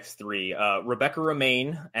for the next 3. Rebecca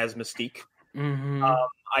Romijn as Mystique. Mm-hmm.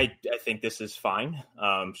 I think this is fine.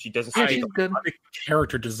 She doesn't. She's good. The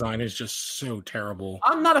character design is just so terrible.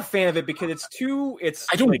 I'm not a fan of it because it's too.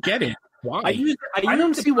 I don't get it. Why? I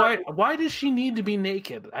don't see why. Why does she need to be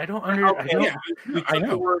naked? I don't understand. I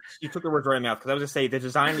know. You took the words right out of my mouth because I was gonna say the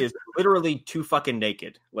design is literally too fucking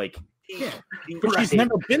naked. Like, but she's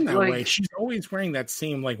never been that way. She's always wearing that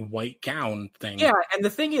same like white gown thing. Yeah, and the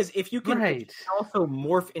thing is, if you can also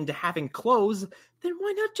morph into having clothes, then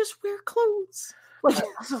why not just wear clothes?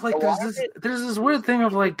 Like, there's this weird thing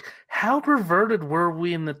of like, how perverted were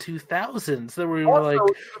we in the 2000s that we were like,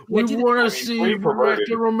 we want to see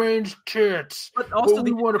Rebecca Romijn's tits, but also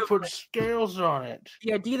we want to put scales on it.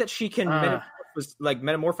 The idea that she can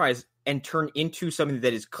metamorphize and turn into something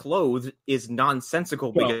that is clothed is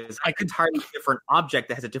nonsensical because it's an entirely different object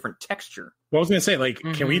that has a different texture. Well, I was going to say, like,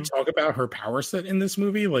 can we talk about her power set in this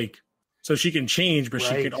movie? Like, so she can change, but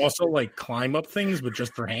she could also like climb up things with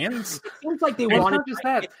just her hands. It seems like they wanted just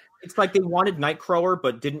that. It's like they wanted Nightcrawler,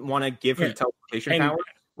 but didn't want to give her teleportation power.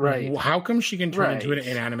 Right? How come she can turn into an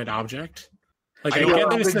inanimate object? Like, I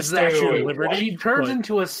get that it's the Statue of Liberty. She turns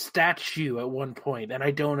into a statue at one point, and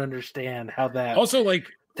I don't understand how that. Also, like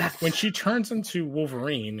when she turns into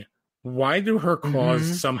Wolverine, why do her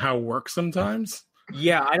claws somehow work sometimes?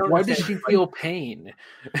 Yeah, I don't. Why does she feel pain?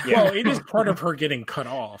 Well, it is part of her getting cut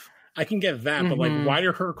off. I can get that, but like, why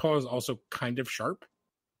are her claws also kind of sharp?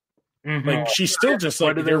 Mm-hmm. Like, she's still just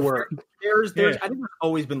like, there were. I think there's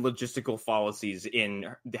always been logistical fallacies in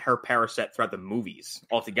her power set throughout the movies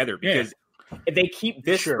altogether, because if they keep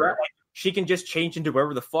this threat, she can just change into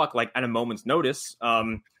wherever the fuck, like at a moment's notice.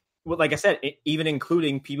 Well, like I said, even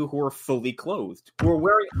including people who are fully clothed, who are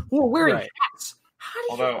wearing hats.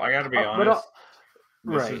 Although I got to be honest,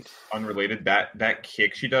 this is unrelated. That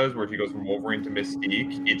kick she does, where she goes from Wolverine to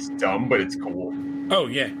Mystique, it's dumb, but it's cool. Oh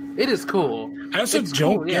yeah, it is cool. I also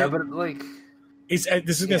don't get, but like, this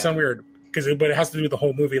is gonna sound weird but it has to do with the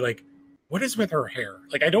whole movie. Like, what is with her hair?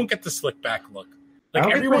 Like, I don't get the slick back look. Like,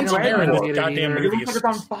 everyone's hair in this goddamn movie is like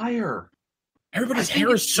on fire. Everybody's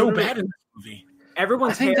hair is so bad in this movie.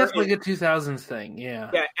 Everyone's hair that's like a 2000s thing. Yeah,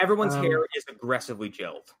 everyone's hair is aggressively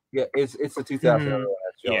gelled. Yeah, it's the 2000.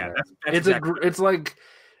 Yeah,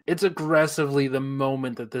 it's aggressively the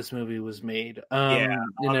moment that this movie was made. In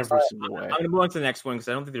every single way. I'm going to move on to the next one because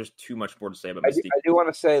I don't think there's too much more to say about Mystique. I do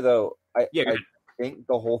want to say though, I think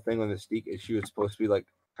the whole thing with Mystique is she was supposed to be like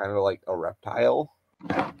kind of like a reptile.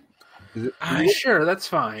 Sure, that's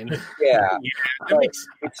fine. Yeah, it's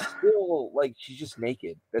still like she's just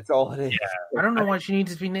naked. That's all it is. Yeah. I don't know why she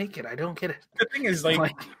needs to be naked. I don't get it. The thing is,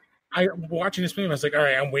 like I'm watching this movie, I was like, all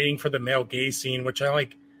right, I'm waiting for the male gaze scene, which I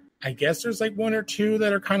like. I guess there's like one or two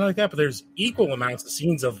that are kind of like that, but there's equal amounts of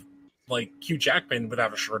scenes of like Hugh Jackman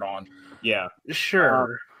without a shirt on. Yeah,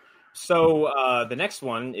 sure. So the next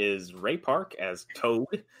one is Ray Park as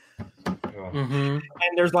Toad, and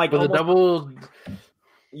there's like with a double.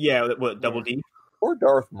 Yeah, what, double D? Or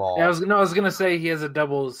Darth Maul. Yeah, I was gonna say he has a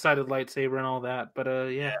double-sided lightsaber and all that, but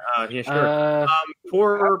sure.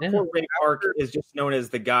 Poor Ray Park is just known as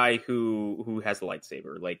the guy who has the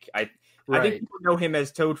lightsaber. Like I think people know him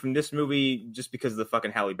as Toad from this movie just because of the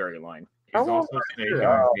fucking Halle Berry line. He's also Snake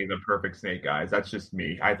Eyes, the perfect Snake Eyes. That's just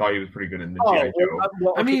me. I thought he was pretty good in the G.I. Joe.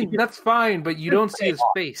 Well, I mean, that's fine, but you don't see his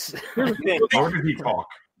face. How does he talk?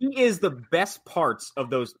 He is the best parts of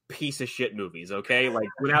those piece of shit movies, okay? Like,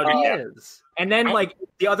 without he is. And then, like,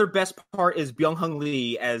 the other best part is Byung-Hun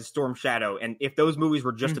Lee as Storm Shadow. And if those movies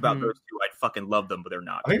were just about those two, I'd fucking love them, but they're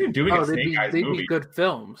not. I think they're doing a Snake Eyes movie. They'd be good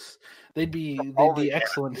films. They'd be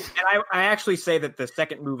excellent. And I actually say that the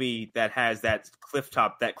second movie that has that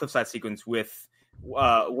cliffside sequence with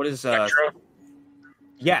what is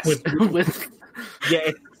yes with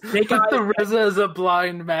yeah, Snake Eyes. The Reza is a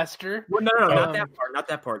blind master. Well, no, not that part. Not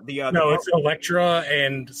that part. It's Elektra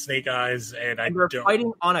and Snake Eyes, and they're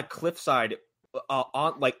fighting on a cliffside,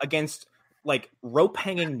 against rope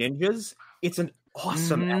hanging ninjas. It's an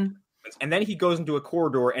awesome sequence. And then he goes into a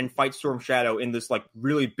corridor and fights Storm Shadow in this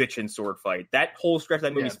really bitchin' sword fight. That whole stretch of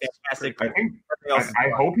that movie is fantastic. I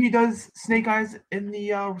hope he does Snake Eyes in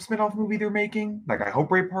the spinoff movie they're making. Like, I hope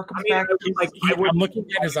Ray Park comes back. I'm looking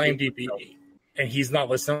at his IMDb. And he's not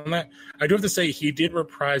listed on that. I do have to say he did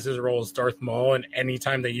reprise his role as Darth Maul, and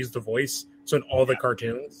anytime they used the voice, so in all the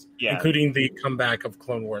cartoons, including the comeback of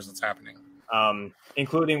Clone Wars that's happening,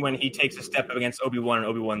 including when he takes a step up against Obi-Wan, and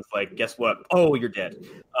Obi-Wan's like, "Guess what? Oh, you're dead."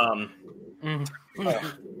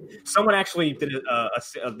 Someone actually did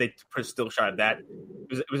they put a still shot of that.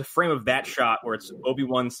 It was a frame of that shot where it's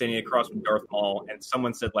Obi-Wan standing across from Darth Maul, and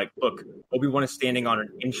someone said, "Look, Obi-Wan is standing on an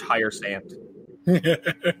inch higher sand." He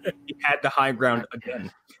had the high ground again.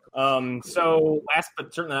 So last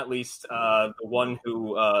but certainly not least, the one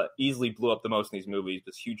who easily blew up the most in these movies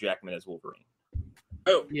was Hugh Jackman as Wolverine.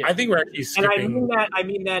 Oh, yeah. I think we're actually skipping. And I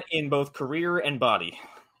mean that in both career and body.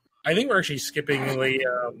 I think we're actually skipping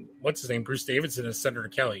what's his name? Bruce Davidson as Senator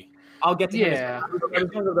Kelly. I'll get to him.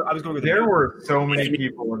 I was going with there were so many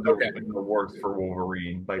people in the works for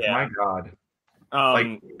Wolverine. My God.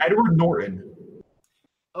 Edward Norton.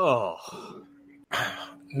 Oh.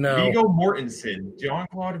 No. Viggo Mortensen,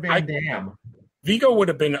 Jean-Claude Van Damme. Viggo would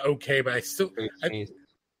have been okay, but I still. I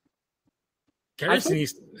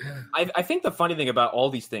think the funny thing about all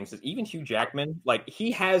these things is even Hugh Jackman,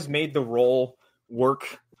 he has made the role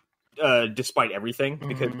work despite everything,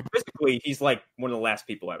 because physically he's one of the last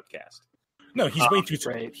people I would cast. No, he's way too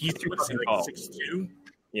tall. He's too 6'2".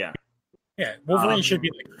 Yeah. Yeah, Wolverine should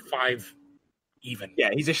be 5 even. Yeah,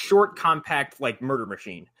 he's a short, compact, murder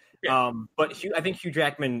machine. Yeah. But I think Hugh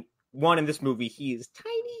Jackman, in this movie, he is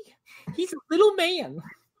tiny. He's a little man.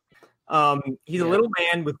 He's a little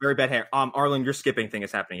man with very bad hair. Arlen, your skipping thing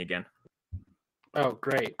is happening again. Oh,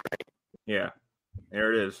 great. Yeah.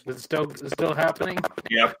 There it is. It's still happening?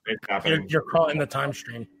 Yep, it's happening. You're caught in the time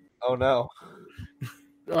stream. Oh, no.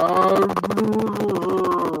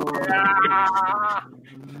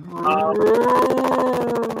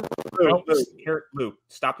 Lou,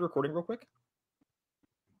 stop the recording real quick.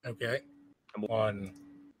 Okay. 1,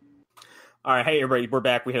 All right, hey everybody, we're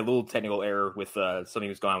back. We had a little technical error with something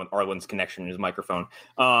was going on with Arlen's connection in his microphone.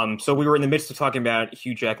 So we were in the midst of talking about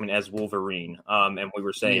Hugh Jackman as Wolverine, and we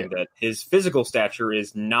were saying that his physical stature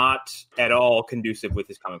is not at all conducive with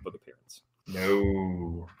his comic book appearance.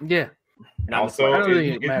 No. Yeah. Also,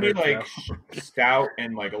 isn't he like stout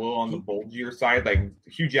and like a little on the bulgier side? Like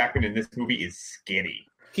Hugh Jackman in this movie is skinny.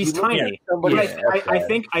 He's tiny.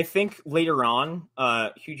 I think later on,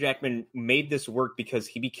 Hugh Jackman made this work because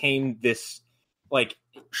he became this like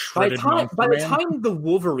by the time the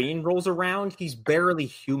Wolverine rolls around, he's barely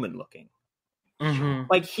human looking. Mm-hmm.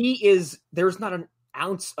 Like there's not an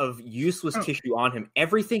ounce of useless tissue on him.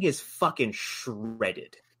 Everything is fucking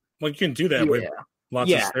shredded. Well, you can do that with lots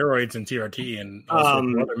of steroids and TRT and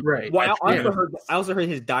right. Well, I also heard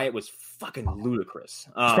his diet was fucking ludicrous.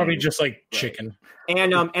 It's probably just like chicken.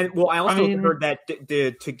 And I also heard that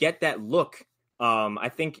to get that look, I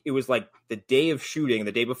think it was like the day of shooting,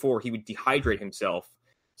 the day before, he would dehydrate himself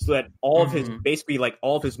so that all of his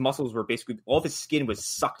all of his muscles were all of his skin was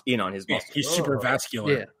sucked in on his muscles. He's super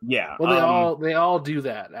vascular. Yeah. Well, they all do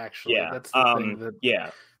that actually. Yeah. That's the thing that...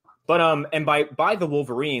 Yeah. But and by the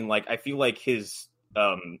Wolverine, like I feel like his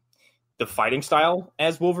the fighting style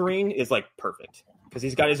as Wolverine is like perfect because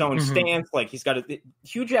he's got his own stance. Like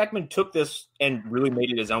Hugh Jackman took this and really made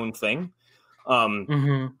it his own thing,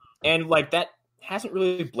 and like that hasn't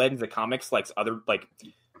really bled into the comics like other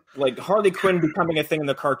like Harley Quinn becoming a thing in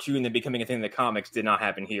the cartoon and then becoming a thing in the comics did not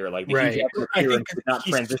happen here. Like the Hugh Jackman appearance did not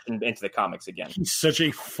transition into the comics again. He's such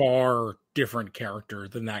a far different character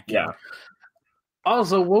than that character. Yeah.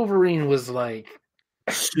 Also, Wolverine was like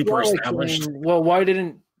super established. Well, why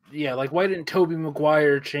didn't Tobey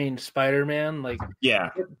Maguire change Spider-Man? Like,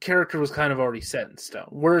 the character was kind of already set in stone.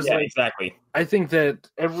 Whereas, exactly. I think that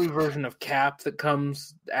every version of Cap that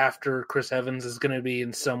comes after Chris Evans is going to be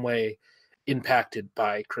in some way impacted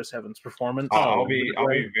by Chris Evans' performance. I'll be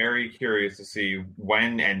very curious to see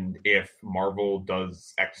when and if Marvel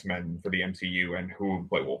does X-Men for the MCU and who will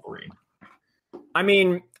play Wolverine. I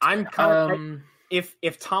mean, I'm kind of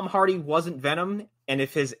if Tom Hardy wasn't Venom and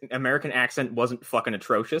if his American accent wasn't fucking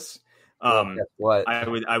atrocious, what?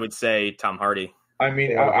 I would say Tom Hardy. I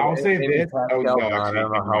mean, I'll say this. I don't know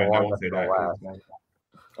how long that's gonna last.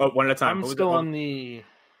 Oh, one at a time. I'm still on the.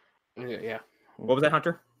 Yeah. What was that,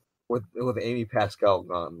 Hunter? With Amy Pascal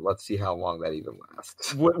gone, let's see how long that even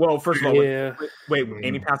lasts. Well, first of all, wait,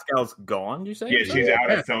 Amy Pascal's gone, you say? Yeah, she's out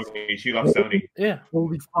at Sony. She left Sony. Yeah.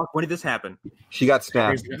 Holy fuck, when did this happen? She got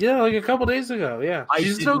snapped. Yeah, like a couple days ago, yeah.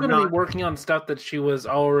 She's still going to be working on stuff that she was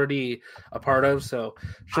already a part of, so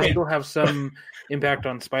she'll still have some impact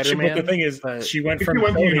on Spider-Man. But the thing is, she went from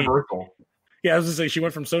Sony to Universal. Yeah, I was going to say, she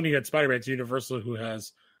went from Sony who had Spider-Man to Universal who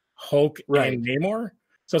has Hulk and Namor.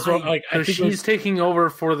 So it's I think she's taking over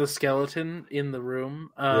for the skeleton in the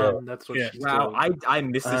room. That's what she's doing. I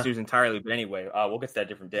missed this news entirely, but anyway, we'll get to that a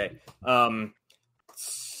different day.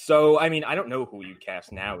 So I mean, I don't know who you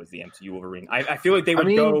cast now as the MCU Wolverine. I feel like they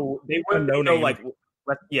would go. They wouldn't go like.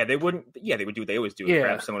 They wouldn't. Yeah, they would do what they always do. Yeah.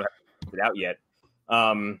 Perhaps someone who hasn't it out yet.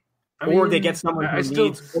 Or they get someone who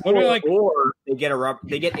needs, or they get a Robert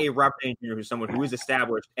Downey Jr. who's someone who is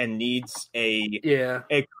established and needs a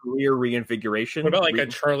career reinvigoration. What about like a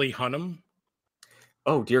Charlie Hunnam?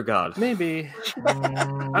 Oh dear God, maybe. I don't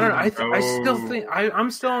know. I still think I'm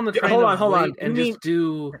still on the train. Hold on.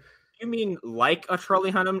 You mean like a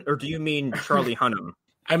Charlie Hunnam, or do you mean Charlie Hunnam?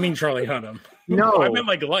 I mean Charlie Hunnam. No, I meant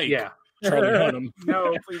like Yeah. Charlie Hunnam.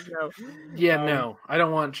 No, please no. Yeah, no. I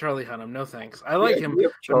don't want Charlie Hunnam. No thanks. I like him,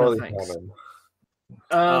 but no thanks.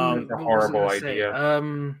 That's a horrible idea.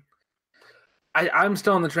 I'm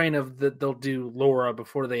still on the train of that they'll do Laura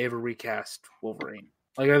before they ever recast Wolverine.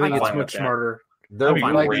 Like I think it's much smarter.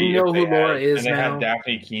 Like we know who Laura is now. And they had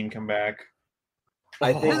Daphne Keane come back.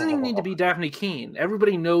 It doesn't even need to be Daphne Keane.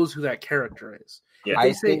 Everybody knows who that character is. Yeah.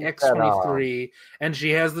 They say X-23, and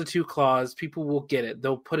she has the two claws. People will get it.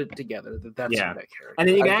 They'll put it together. That's who that character. And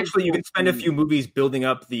then you can spend a few movies building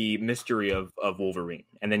up the mystery of Wolverine,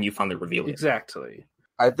 and then you finally reveal it. Exactly.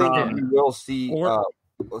 I think you will see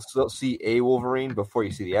a Wolverine before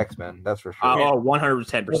you see the X-Men. That's for sure.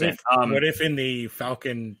 110%. What if in the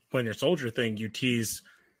Falcon Winter Soldier thing you tease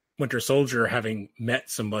Winter Soldier having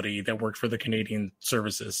met somebody that worked for the Canadian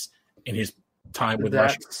services in his time with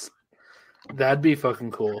Russia? That'd be fucking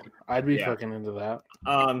cool. I'd be fucking into that.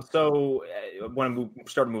 So when I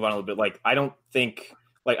start to move on a little bit, like I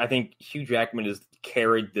think Hugh Jackman has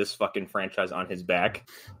carried this fucking franchise on his back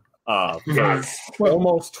for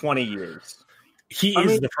almost 20 years. He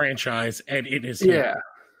is the franchise, and it is him.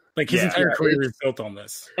 Like his entire career is built on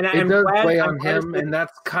this, and it does play on him, and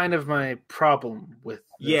that's kind of my problem with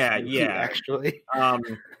this movie, actually.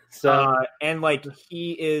 So and like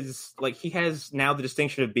he has now the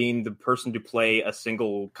distinction of being the person to play a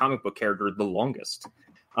single comic book character the longest.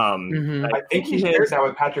 I think he shares that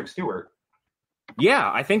with Patrick Stewart.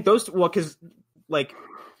 Yeah, I think those. Well, because like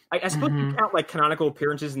I suppose you count like canonical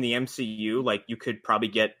appearances in the MCU, like you could probably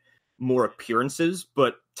get more appearances,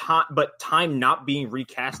 but time not being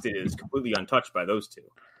recasted is completely untouched by those two.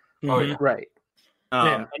 Oh yeah, right.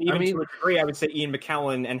 And even to a degree, I would say Ian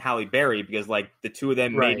McKellen and Halle Berry, because like the two of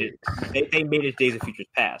them made it. They made it Days of Futures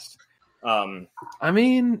Past. I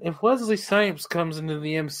mean, if Wesley Snipes comes into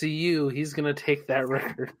the MCU, he's gonna take that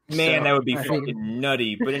record. Man, that would be fucking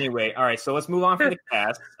nutty. But anyway, all right. So let's move on from the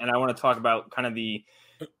cast, and I want to talk about kind of the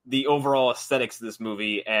overall aesthetics of this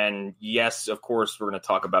movie. And yes, of course, we're going to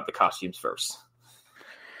talk about the costumes first.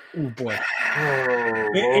 Oh boy.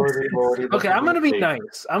 Okay, I'm going to be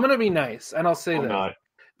nice. And I'll say that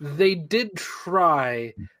they did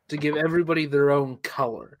try to give everybody their own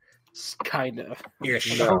color. Kind of. Yeah,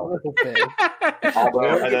 a little bit.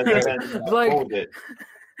 Like,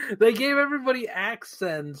 they gave everybody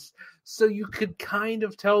accents so you could kind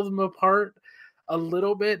of tell them apart a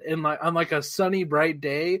little bit on a sunny, bright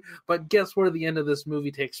day. But guess where the end of this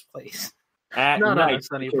movie takes place? Not on a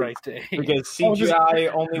sunny, bright day. Because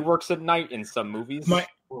CGI only works at night in some movies.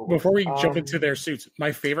 Before we jump into their suits,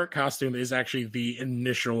 my favorite costume is actually the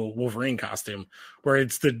initial Wolverine costume, where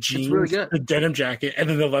it's the jeans, the denim jacket, and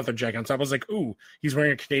then the leather jacket on top. I was like, ooh, he's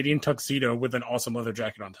wearing a Canadian tuxedo with an awesome leather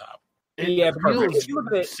jacket on top. It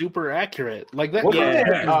feels super accurate. Like that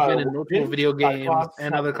has been in multiple video games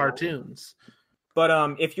and other cartoons.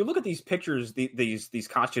 But if you look at these pictures, these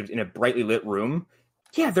costumes in a brightly lit room,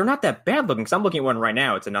 they're not that bad looking. Because I'm looking at one right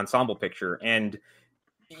now. It's an ensemble picture, and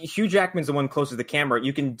Hugh Jackman's the one closest to the camera.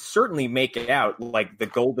 You can certainly make it out, like the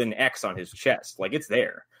golden X on his chest, like it's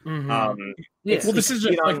there. Mm-hmm. This is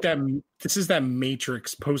just like that. This is that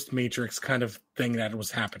Matrix, post-Matrix kind of thing that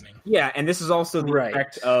was happening. Yeah, and this is also the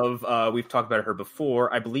effect of we've talked about her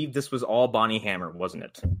before. I believe this was all Bonnie Hammer, wasn't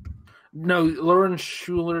it? No, Lauren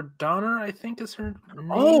Schuler Donner, I think is her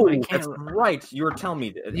name. Oh, that's right. You were telling me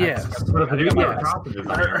that. Yes.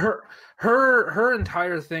 Her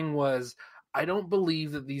entire thing was, I don't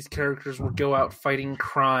believe that these characters would go out fighting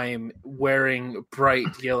crime wearing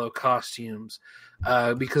bright yellow costumes,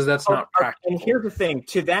 because that's not practical. And here's the thing: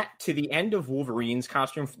 to the end of Wolverine's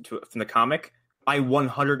costume from the comic, I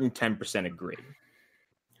 110% agree,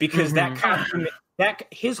 because that costume,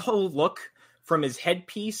 his whole look, from his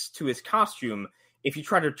headpiece to his costume, if you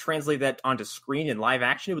try to translate that onto screen in live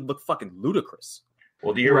action, it would look fucking ludicrous.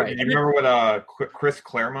 Well, do you remember what Chris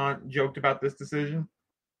Claremont joked about this decision?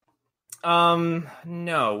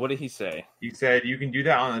 No. What did he say? He said you can do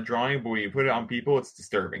that on a drawing, but when you put it on people, it's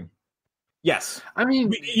disturbing. Yes. I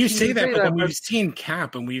mean, you say that, but we've seen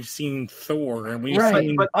Cap and we've seen Thor and we've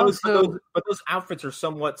seen... But those outfits are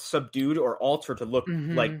somewhat subdued or altered to look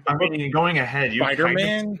like... I mean, going ahead,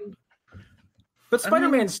 Spider-Man... But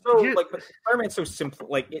Spider-Man's Spider-Man's so simple.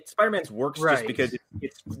 Like Spider-Man's works just because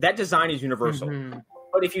that design is universal. Mm-hmm.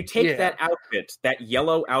 But if you take that outfit, that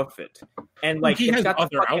yellow outfit, and like he has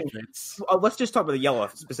other outfits. Let's just talk about the yellow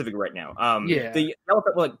specific right now. The yellow,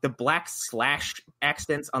 like the black slash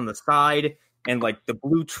accents on the side, and like the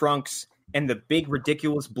blue trunks, and the big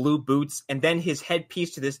ridiculous blue boots, and then his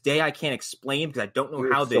headpiece. To this day, I can't explain because I don't know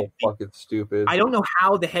how they fucking stupid. I don't know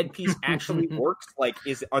how the headpiece actually works. Like,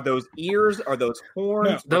 are those ears? Are those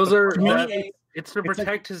horns? No, those are. It's to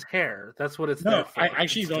protect his hair. That's what it's. No, I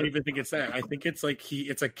actually don't even think it's that. I think it's like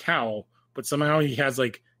it's a cowl, but somehow he has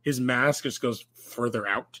like his mask just goes further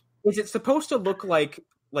out. Is it supposed to look like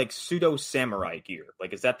pseudo samurai gear?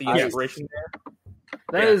 Like, is that the inspiration there?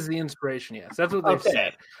 That is the inspiration, yes. That's what they've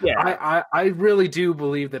said. Yeah. I really do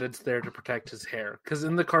believe that it's there to protect his hair. Because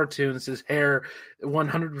in the cartoons, his hair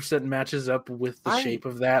 100% matches up with the shape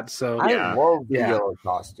of that. So I love the yellow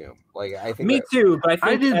costume. Like, I think me too, but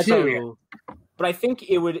I think I do too. But I think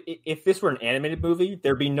it would, if this were an animated movie,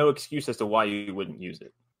 there'd be no excuse as to why you wouldn't use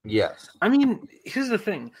it. Yes. I mean, here's the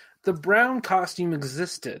thing. The brown costume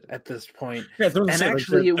existed at this point. Yeah, and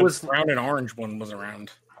actually it was the brown and orange one was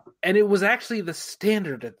around. And it was actually the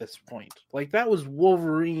standard at this point. Like, that was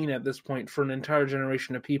Wolverine at this point for an entire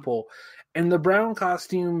generation of people. And the brown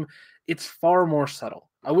costume, it's far more subtle.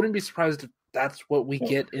 I wouldn't be surprised if that's what we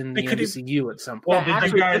get in the MCU at some point. Well,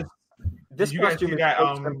 did you guys see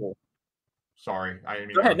that? Sorry, I didn't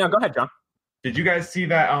mean go ahead. No, go ahead, John. Did you guys see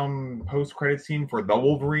that post-credit scene for The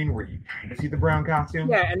Wolverine where you kind of see the brown costume?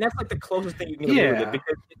 Yeah, and that's like the closest thing you can get with it,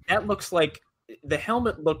 because that looks like the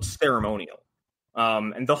helmet looked ceremonial.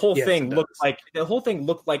 And the whole thing looked like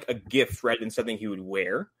a gift rather than something he would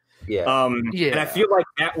wear. And I feel like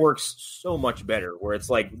that works so much better. Where it's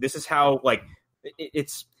like this is how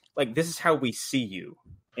it's like this is how we see you,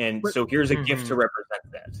 and so here's a gift to represent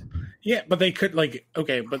that. Yeah, but they could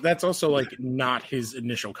but that's also not his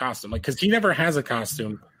initial costume, because he never has a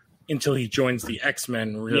costume until he joins the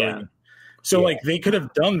X-Men. Really. Yeah. So they could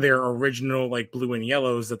have done their original blue and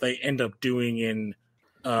yellows that they end up doing in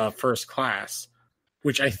First Class,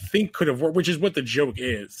 which I think could have worked, which is what the joke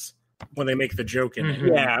is when they make the joke in it.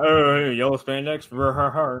 Yeah, yellow spandex,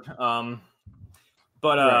 hard.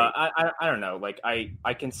 But I don't know.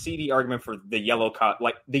 I can see the argument for the yellow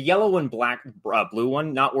the yellow and black blue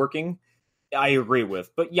one not working. I agree with,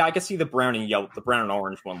 but I can see the brown and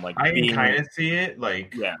orange one. I can kind of see it.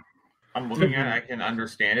 I'm looking at it, I can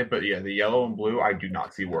understand it, but the yellow and blue I do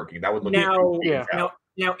not see working. That would look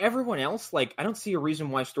now everyone else, I don't see a reason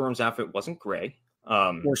why Storm's outfit wasn't gray.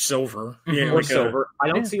 Or silver. Or silver. I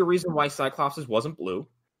don't see a reason why Cyclops' wasn't blue.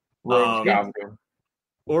 And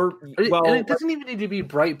it doesn't even need to be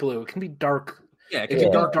bright blue. It can be dark. Yeah, it can be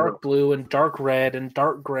dark blue and dark red and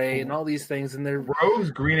dark gray and all these things. And they're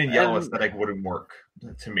rose, green, and yellow aesthetic wouldn't work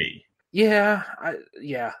to me. Yeah,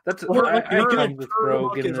 that's I agree with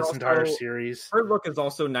Rogue in this entire series. Her look is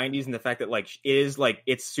also 90s in the fact that it's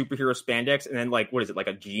superhero spandex and then what is it,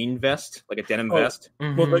 a jean vest, a denim vest.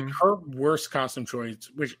 Well, her worst costume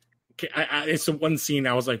choice, which it's the one scene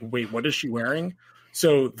I was like, wait, what is she wearing?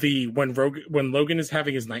 So when Logan is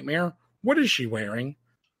having his nightmare, what is she wearing?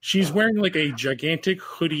 She's wearing a gigantic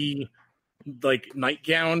hoodie,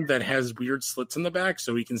 nightgown that has weird slits in the back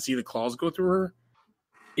so he can see the claws go through her.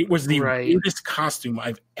 It was the weirdest costume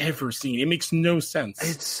I've ever seen. It makes no sense.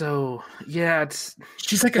 It's so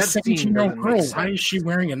she's like a 17-year-old girl. Why is she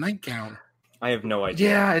wearing a nightgown? I have no idea.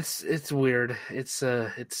 Yeah, it's weird. It's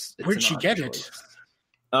where'd she get it?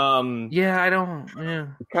 I don't. Yeah,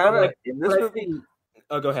 kind of in this movie.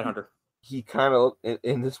 Oh, go ahead, Hunter. He kind of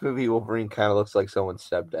in this movie, Wolverine kind of looks like someone's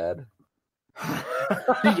stepdad.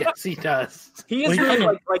 Yes, he does. He is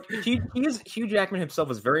really Hugh Jackman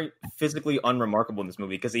himself is very physically unremarkable in this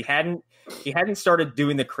movie because he hadn't started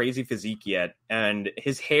doing the crazy physique yet, and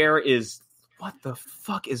his hair is what the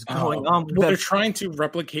fuck is going on? Well, they're trying to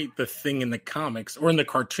replicate the Thing in the comics or in the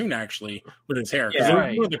cartoon actually with his hair because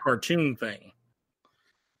they're doing the cartoon thing.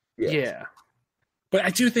 Yeah. But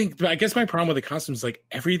I guess my problem with the costumes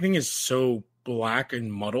everything is so black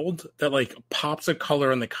and muddled that pops of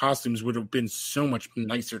color on the costumes would have been so much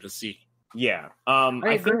nicer to see. Yeah.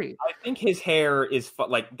 I agree. I think his hair is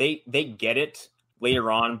they get it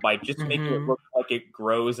later on by just making it look like it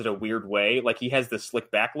grows in a weird way. He has the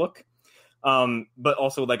slick back look. But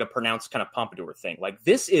also a pronounced kind of pompadour thing.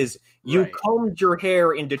 This is you combed your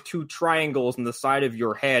hair into two triangles on the side of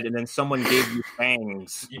your head, and then someone gave you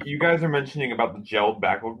fangs. You guys are mentioning about the gelled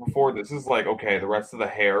back look before. This is the rest of the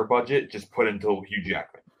hair budget just put into Hugh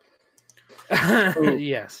Jackman.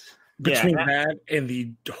 Yes. Between that and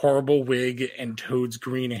the horrible wig and Toad's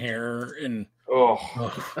green hair and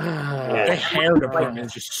the hair department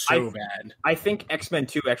is just so bad. I think X-Men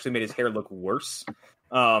 2 actually made his hair look worse.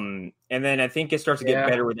 And then I think it starts to get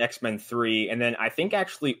better with X-Men 3, and then I think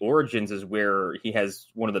actually Origins is where he has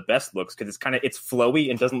one of the best looks because it's flowy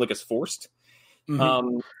and doesn't look as forced.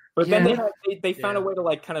 But then they found a way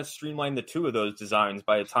to kind of streamline the two of those designs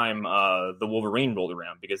by the time the Wolverine rolled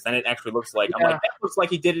around, because then it actually looks like that looks like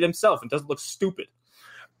he did it himself and doesn't look stupid.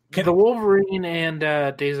 The Wolverine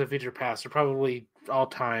and Days of Future Past are probably all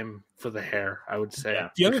time for the hair, I would say. Yeah.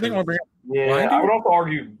 The other thing I'll bring up, I would also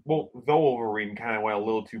argue, the Wolverine kind of went a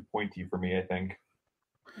little too pointy for me, I think.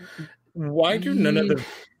 Why do none of the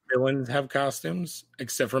villains have costumes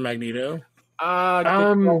except for Magneto?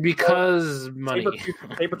 Because money.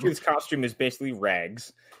 Sabretooth's costume is basically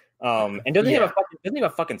rags. And doesn't he have a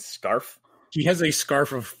fucking scarf? He has a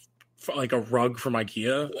scarf of a rug from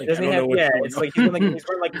IKEA. Doesn't he have? Yeah, it's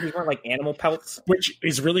he's wearing animal pelts, which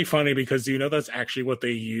is really funny because do you know that's actually what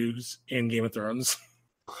they use in Game of Thrones?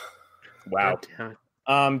 Wow.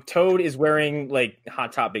 Toad is wearing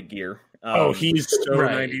Hot Topic gear. He's so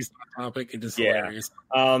 90s Hot Topic. It is hilarious.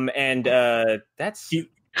 And that's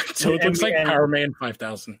Toad looks like Power Man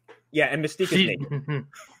 5000. Yeah, and Mystique is naked.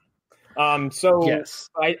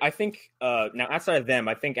 I think now outside of them,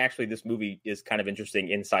 I think actually this movie is kind of interesting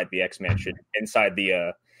inside the X-Mansion, inside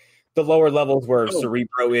the lower levels where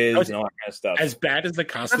Cerebro is and all that kind of stuff. As bad as the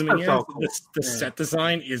costuming is, the set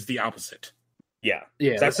design is the opposite. Yeah.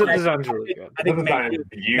 The set design's really good. I think the design is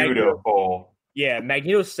beautiful.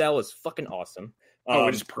 Magneto's cell is fucking awesome.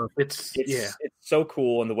 It's perfect. It's so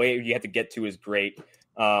cool, and the way you have to get to is great.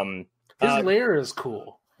 His lair is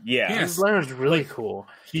cool. Yeah, his lair is really cool.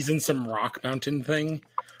 He's in some rock mountain thing,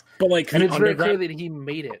 But like, and it's very clear that he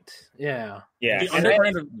made it. Yeah. The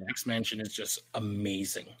underground of X Mansion is just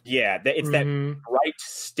amazing. Yeah, it's that bright,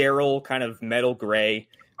 sterile kind of metal gray.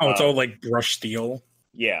 Oh, it's all like brushed steel.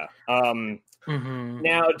 Yeah.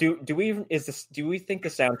 Now, do we think the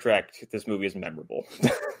soundtrack to this movie is memorable?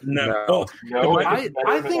 No. I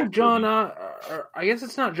think John. I guess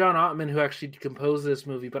it's not John Ottman who actually composed this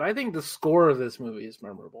movie, but I think the score of this movie is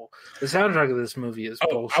memorable. The soundtrack of this movie is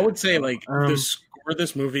bullshit. I would say like the score of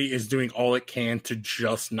this movie is doing all it can to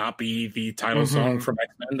just not be the title song from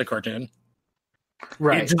X-Men, the cartoon.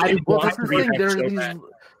 Right. That's the thing.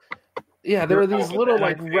 There are these little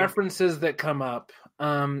like references that come up.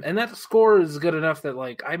 And that score is good enough that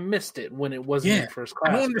like I missed it when it wasn't in first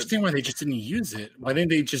class. I don't understand why they just didn't use it. Why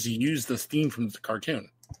didn't they just use the theme from the cartoon?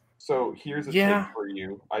 So here's a take for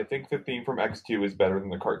you. I think the theme from X2 is better than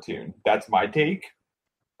the cartoon. That's my take.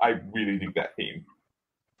 I really think that theme.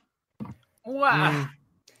 Wow.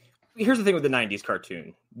 Here's the thing with the 90s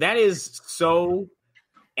cartoon. That is so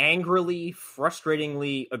angrily,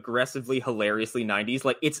 frustratingly, aggressively, hilariously 90s.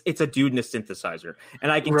 Like it's a dude in a synthesizer.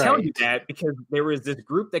 And I can tell you that because there was this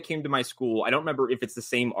group that came to my school. I don't remember if it's the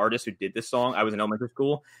same artist who did this song. I was in elementary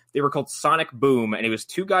school. They were called Sonic Boom, and it was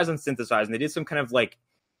two guys on synthesizer, and they did some kind of like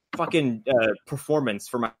fucking performance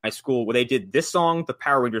for my school where they did this song, the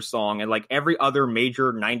Power Rangers song, and like every other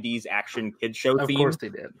major 90s action kid show theme. Of course they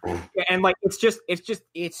did. And like it's just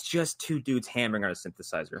two dudes hammering on a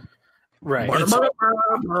synthesizer. Right. It's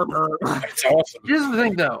awesome. Here's the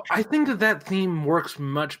thing, though. I think that theme works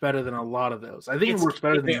much better than a lot of those. I think it works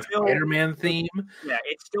better than the Spider-Man theme. Yeah,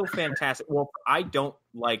 it's still fantastic. Well, I don't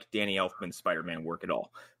like Danny Elfman's Spider-Man work at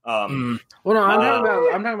all. Well, no,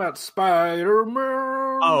 I'm talking about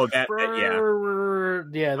Spider-Man. Oh, that one.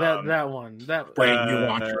 That when you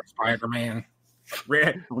watch your Spider-Man.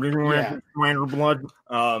 Red blood.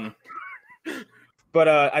 But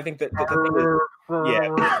I think that the thing is,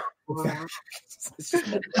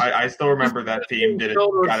 I still remember that theme.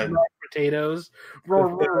 Potatoes.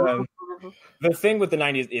 The thing with the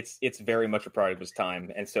 90s, it's very much a product of its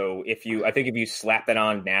time, and so if you slap that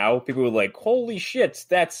on now, people would like, holy shit,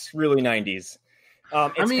 that's really 90s.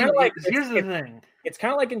 Here's the thing. It's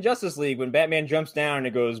kind of like in Justice League when Batman jumps down and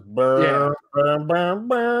it goes burr, burr, burr,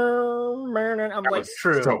 burr, and I'm like,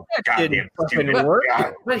 true. So goddamn fucking work.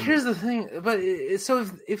 But here's the thing. So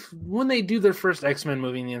if when they do their first X-Men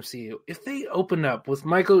movie in the MCU, if they open up with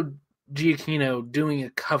Michael Giacchino doing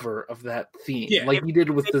a cover of that theme, like he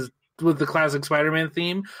did with the classic Spider-Man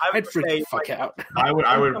theme, I'd freak the fuck out. I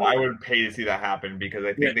would pay to see that happen because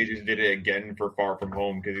I think they just did it again for Far From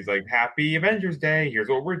Home because he's like, Happy Avengers Day, here's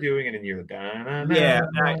what we're doing, and then you're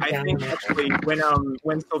I think actually when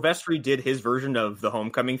Silvestri did his version of the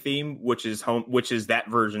Homecoming theme, which is that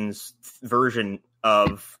version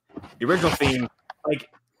of the original theme, like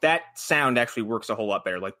that sound actually works a whole lot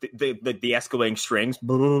better. Like the escalating strings.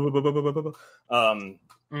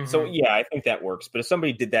 So yeah, I think that works. But if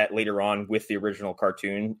somebody did that later on with the original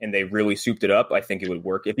cartoon and they really souped it up, I think it would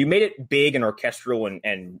work. If you made it big and orchestral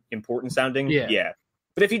and important sounding, yeah.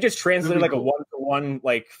 But if you just translated like a one-to-one,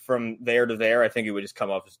 like from there to there, I think it would just come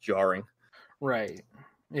off as jarring. Right.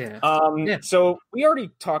 Yeah. So we already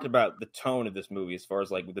talked about the tone of this movie as far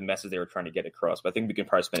as like the message they were trying to get across, but I think we can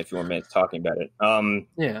probably spend a few more minutes talking about it. I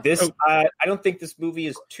don't think this movie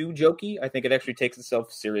is too jokey. I think it actually takes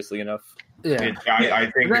itself seriously enough. Yeah. I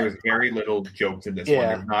think there was very little jokes in this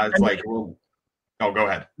one. It's like, well, go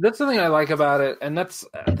ahead. That's the thing I like about it, and that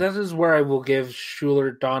is where I will give Schuler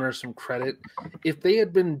Donner some credit. If they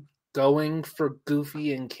had been going for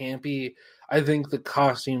goofy and campy, I think the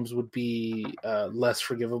costumes would be less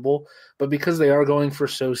forgivable. But because they are going for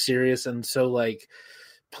so serious and so like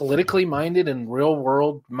politically minded and real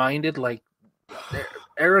world minded, like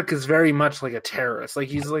Erik is very much like a terrorist. Like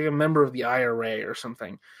he's like a member of the IRA or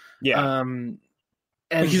something. Yeah. And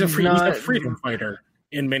he's a freedom fighter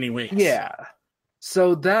in many ways. Yeah.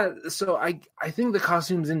 So I think the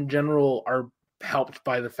costumes in general are helped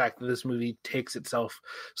by the fact that this movie takes itself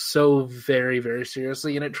so very, very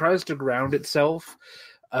seriously, and it tries to ground itself,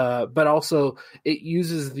 but also it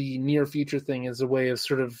uses the near future thing as a way of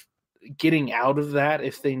sort of getting out of that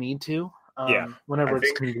if they need to. Whenever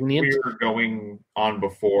it's convenient. We were going on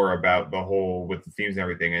before about the whole with the themes and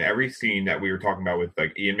everything, and every scene that we were talking about with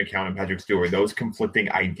like Ian McKellen and Patrick Stewart, those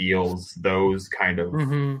conflicting ideals, those kind of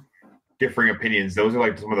differing opinions, those are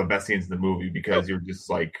like some of the best scenes in the movie because you're just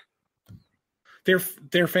like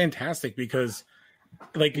they're fantastic because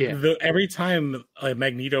like every time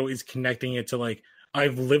Magneto is connecting it to like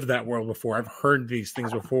I've lived that world before, I've heard these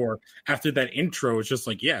things before. After that intro, it's just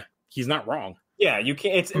like he's not wrong. Yeah, you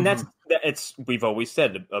can't. And it's. We've always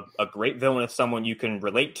said a great villain is someone you can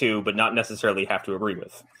relate to, but not necessarily have to agree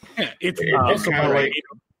with. Yeah, it's also kind of like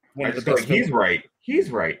one of the best. He's right. He's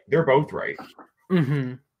right. They're both right.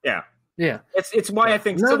 Mm-hmm. Yeah. Yeah. It's why I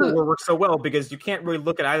think Civil War works so well, because you can't really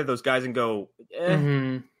look at either of those guys and go,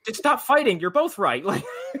 just stop fighting. You're both right. Like,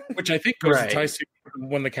 which I think goes to ties to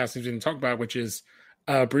one of the castings we didn't talk about, which is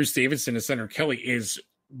Bruce Davidson as Senator Kelly is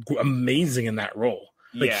amazing in that role.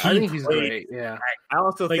 Like, I think he's great. Yeah, I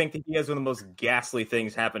also think that he has one of the most ghastly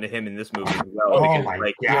things happen to him in this movie as well. Oh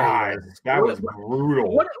my god, that was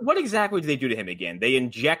brutal. What exactly do they do to him again? They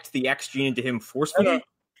inject the X gene into him forcefully.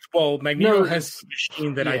 Well, Magneto has a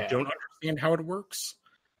machine that I don't understand how it works.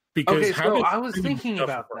 Because I was thinking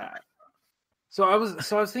about that. So I was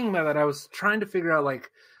thinking about that. I was trying to figure out,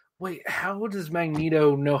 like, wait, how does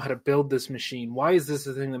Magneto know how to build this machine? Why is this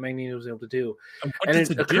the thing that Magneto was able to do? And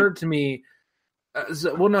it occurred to me.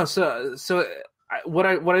 What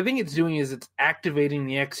I think it's doing is it's activating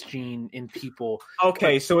the X gene in people.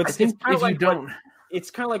 Okay, so it's kind of like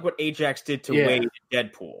it's kind of like what Ajax did to Wade in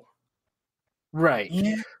Deadpool. Right.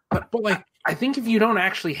 Yeah. But like, I think if you don't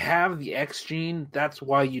actually have the X gene, that's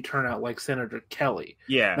why you turn out like Senator Kelly.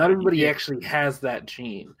 Yeah. Not everybody actually has that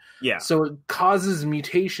gene. Yeah. So it causes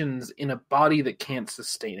mutations in a body that can't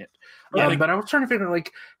sustain it. Yeah, but I was trying to figure out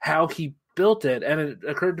like how he built it, and it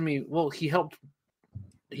occurred to me, well, he helped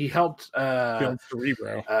build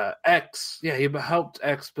Cerebro. X. Yeah, he helped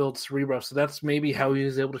X build Cerebro. So that's maybe how he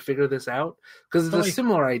was able to figure this out, because it's a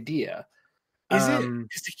similar idea. Is it?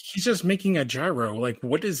 He's just making a gyro. Like,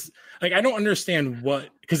 what is? Like, I don't understand what,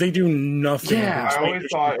 because they do nothing. Yeah, I always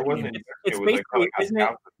thought it wasn't. It's basically,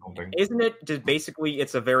 isn't it? Just basically,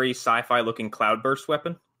 it's a very sci-fi looking cloudburst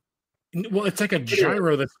weapon. Well, it's like a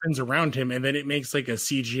gyro that spins around him, and then it makes like a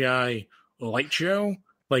CGI light show,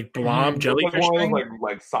 like blob jellyfish thing.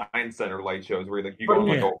 Like science center light shows where like you go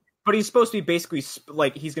like. But he's supposed to be basically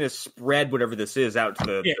like he's going to spread whatever this is out to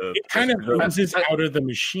the. It kind of oozes out of the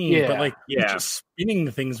machine, but like he's just spinning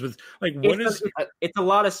the things with like what is? It's a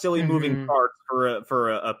lot of silly moving parts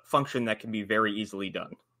for a function that can be very easily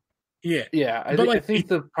done. Yeah, yeah. I think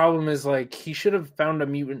the problem is like he should have found a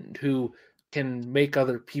mutant who can make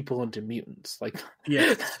other people into mutants. Like,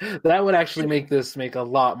 that would actually make a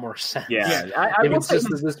lot more sense. Yeah, if it's just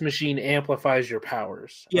that this machine amplifies your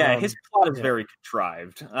powers. Yeah, his plot is very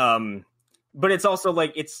contrived. But it's also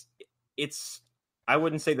like it's. I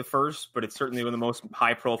wouldn't say the first, but it's certainly one of the most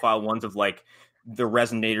high profile ones of like the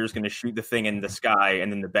resonator is going to shoot the thing in the sky,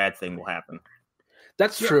 and then the bad thing will happen.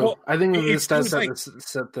 That's true. Well, I think this does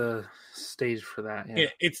set the stage for that. Yeah.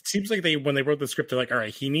 It seems like when they wrote the script, they're like, all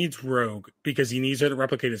right, he needs Rogue because he needs her to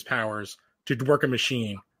replicate his powers to work a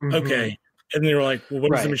machine. Mm-hmm. Okay. And they were like, well,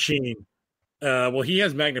 what is the machine? Well, he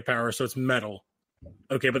has magnet power, so it's metal.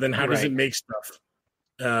 Okay, but then how does it make stuff?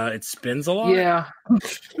 It spins a lot? Yeah.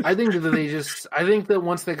 I think that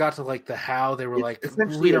once they got to like the how, they were like,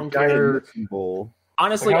 we don't care.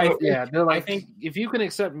 Honestly, they're like, I think if you can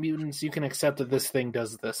accept mutants, you can accept that this thing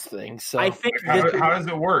does this thing. So I think how does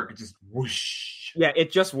it work? It just whoosh. Yeah,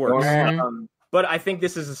 it just works. But I think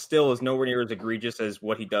this is nowhere near as egregious as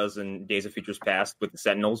what he does in Days of Futures Past with the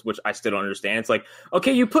Sentinels, which I still don't understand. It's like,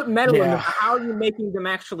 okay, you put metal in them, how are you making them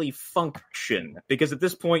actually function? Because at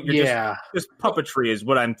this point, you're just puppetry is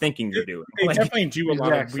what I'm thinking you're doing. They definitely do a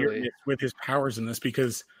lot of weirdness with his powers in this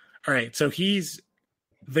because, all right, so he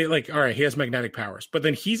has magnetic powers, but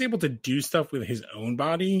then he's able to do stuff with his own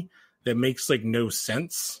body that makes like no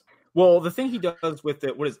sense. Well, the thing he does with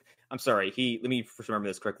it, let me remember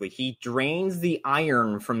this correctly. He drains the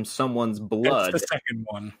iron from someone's blood. That's the second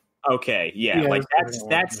one. Okay, like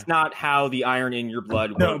that's not how the iron in your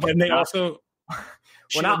blood works. No, but they also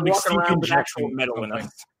we're not walking around with actual metal in us.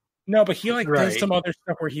 No, but he does some other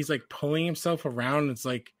stuff where he's like pulling himself around. It's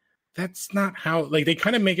like that's not how, like, they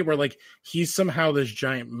kind of make it where like he's somehow this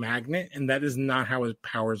giant magnet, and that is not how his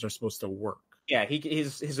powers are supposed to work. Yeah,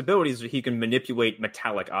 his abilities, he can manipulate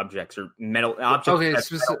metallic objects or metal objects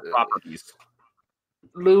that have properties.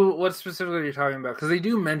 Lou, what specifically are you talking about? Because they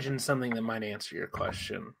do mention something that might answer your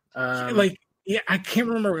question. I can't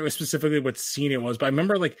remember specifically what scene it was, but I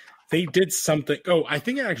remember like they did something. Oh, I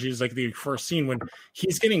think it actually is like the first scene when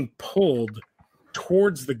he's getting pulled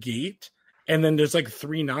towards the gate, and then there's like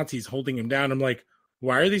 3 Nazis holding him down. I'm like,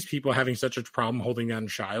 why are these people having such a problem holding down a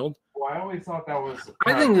child? Well, I always thought that was.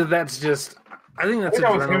 I think that's him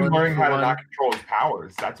learning how to not control his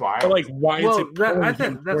powers. That's why. Why is it? I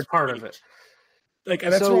think that's part of it. Like,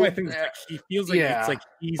 that's why I think like, he feels like it's like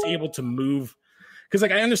he's able to move. Because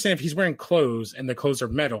like I understand if he's wearing clothes and the clothes are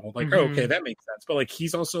metal, like okay, that makes sense. But like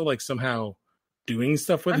he's also like somehow doing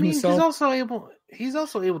stuff with himself. He's also able. he's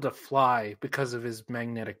also able to fly because of his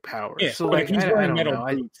magnetic powers. Yeah, so like, if he's wearing metal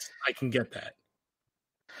boots, I can get that.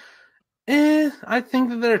 I think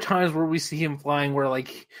that there are times where we see him flying where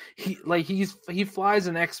he flies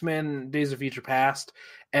in X-Men Days of Future Past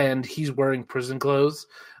and he's wearing prison clothes.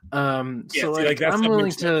 I'm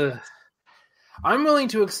willing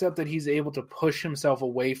to accept that he's able to push himself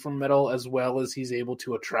away from metal as well as he's able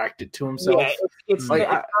to attract it to himself. Yeah, it's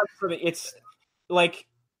like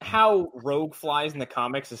how Rogue flies in the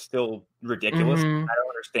comics is still ridiculous. Mm-hmm. I don't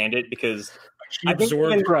understand it because I think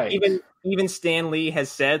even Stan Lee has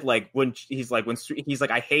said when he's like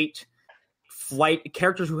I hate flight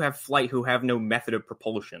characters who have flight who have no method of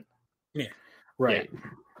propulsion. Yeah. Right.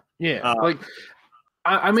 Yeah.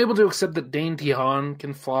 I'm able to accept that Dane DeHaan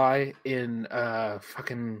can fly in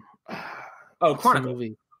Chronicle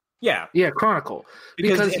movie. Yeah, Chronicle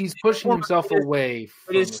because he's pushing himself away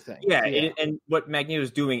from the thing. Yeah, and what Magneto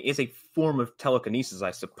is doing is a form of telekinesis,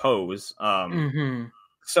 I suppose.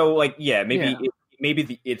 So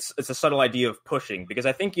maybe it's a subtle idea of pushing because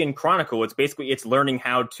I think in Chronicle it's learning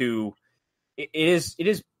how to. It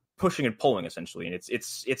is pushing and pulling essentially, and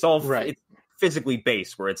it's all right. It's physically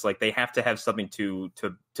based where it's like they have to have something to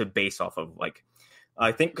base off of. Like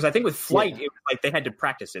I think with flight, it was like they had to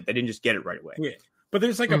practice it. They didn't just get it right away. Yeah. But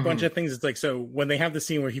there's like a bunch of things. It's like, so when they have the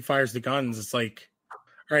scene where he fires the guns, it's like,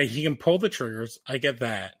 all right, he can pull the triggers. I get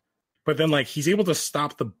that. But then he's able to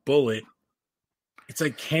stop the bullet. It's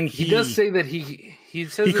like, can he? He does say that he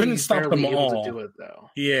says he couldn't stop them all. Able to do it though.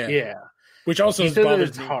 Yeah. Yeah. Which also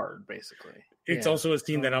bothers me. Hard, basically. It's also a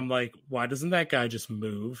scene that I'm like, why doesn't that guy just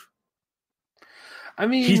move? I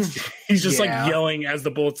mean, he's just yelling as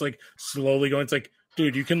the bullet's slowly going. It's like,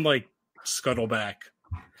 dude, you can scuttle back.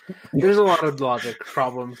 There's a lot of logic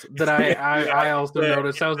problems that I also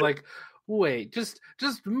noticed. I was like, wait, just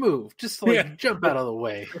move. Just jump out of the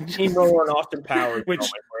way. Team Roller and Austin Powers, where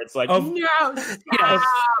it's like, no,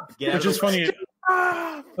 stop. Which is funny.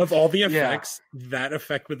 Of all the effects, that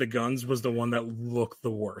effect with the guns was the one that looked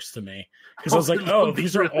the worst to me. Because I was like, oh,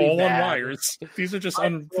 these are all on wires. These are just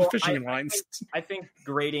on fishing lines. I think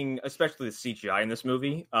grading, especially the CGI in this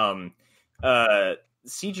movie,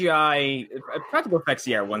 CGI practical effects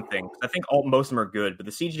are one thing. I think most of them are good, but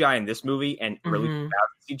the CGI in this movie and early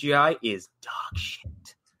CGI is dog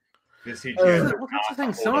shit. The CGI that's the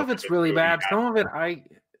thing. Some of it's really bad. Some of it I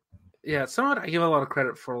give a lot of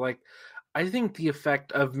credit for. I think the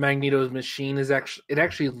effect of Magneto's machine is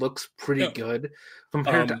actually looks pretty good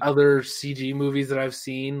compared to other CG movies that I've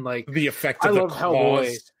seen. The effect of the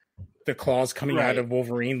claws. The claws coming out of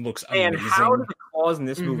Wolverine looks amazing. And how do the claws in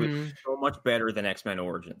this movie look so much better than X-Men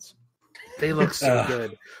Origins? They look so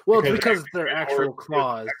good. Well, because they're actual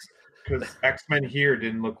claws. Because X-Men here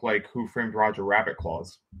didn't look like Who Framed Roger Rabbit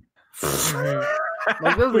claws. Those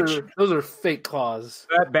are fake claws.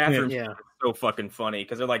 That bathroom is so fucking funny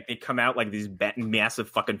because they come out like these massive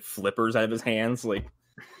fucking flippers out of his hands. Again,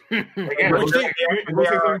 it looks like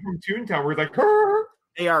something from Toontown where he's like,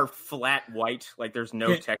 they are flat white, there's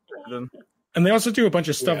no texture to them. And they also do a bunch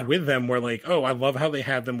of stuff with them where I love how they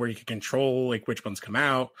have them where you can control which ones come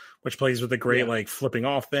out, which plays with the great flipping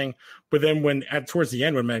off thing. But then towards the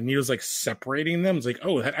end when Magneto's separating them, it's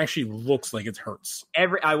that actually looks like it hurts.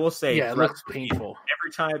 I will say, it looks painful.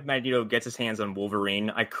 Every time Magneto gets his hands on Wolverine,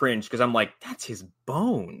 I cringe because I'm like, that's his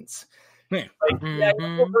bones. Yeah.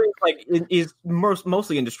 Wolverine is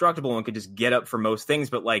mostly indestructible and could just get up for most things,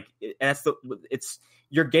 but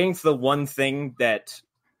you're getting to the one thing that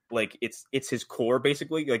it's his core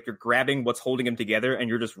basically. You're grabbing what's holding him together and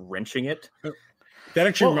you're just wrenching it. That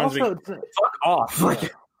actually reminds me. Fuck off.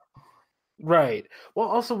 Right. Well,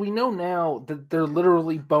 also we know now that they're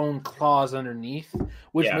literally bone claws underneath,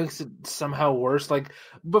 which makes it somehow worse.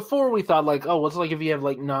 Before we thought it's like if you have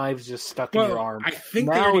knives just stuck in your arm. I think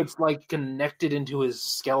now it's connected into his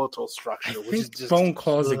skeletal structure, which is just bone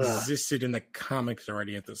claws existed in the comics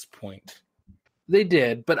already at this point. They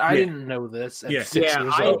did, but I didn't know this at 6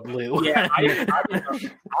 years old, Lou. Yeah, I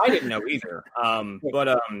didn't know either. But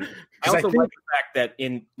I also like the fact that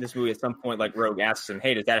in this movie, at some point, Rogue asks him,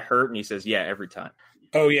 "Hey, does that hurt?" And he says, "Yeah, every time."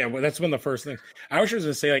 Oh yeah, well, that's one of the first things. I was just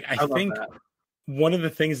going to say, I think one of the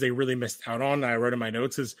things they really missed out on, I wrote in my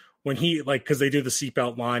notes, is when he because they do the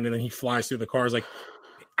seatbelt line and then he flies through the cars.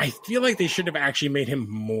 I feel like they should have actually made him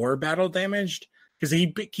more battle damaged. Because he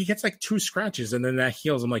gets 2 scratches and then that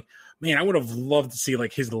heals. I'm like, man, I would have loved to see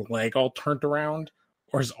his leg all turned around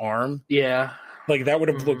or his arm. Yeah, that would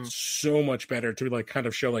have looked so much better to kind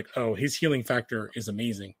of show oh, his healing factor is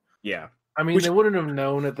amazing. Yeah, I mean, they wouldn't have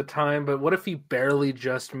known at the time, but what if he barely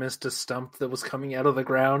just missed a stump that was coming out of the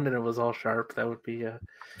ground and it was all sharp? That would be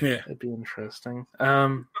that'd be interesting.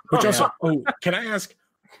 Which also, can I ask,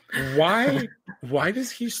 why does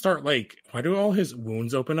he start why do all his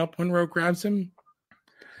wounds open up when Rogue grabs him?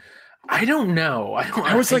 I don't know.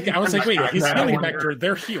 I was like, wait, his healing factor,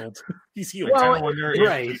 they're healed. He's healed. Well, I wonder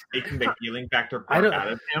if he's taking the healing factor out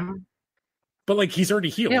of him. But he's already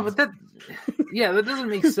healed. Yeah, but that doesn't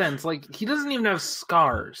make sense. He doesn't even have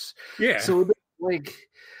scars. Yeah. So it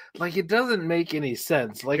doesn't make any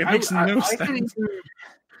sense. It makes no sense.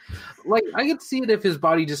 I could see it if his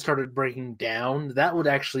body just started breaking down. That would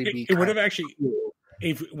actually be. It would have actually.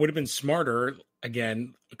 It would have been smarter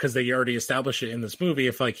again because they already established it in this movie.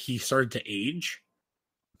 If he started to age,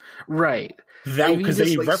 right? That because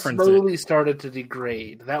they referenced slowly started to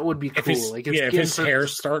degrade. That would be cool. If his hair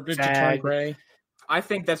started to turn gray. I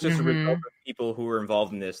think that's just a result of people who were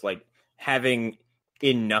involved in this, having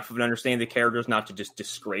enough of an understanding of the characters, not to just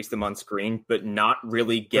disgrace them on screen, but not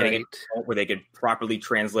really getting it to the point where they could properly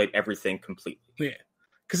translate everything completely. Yeah.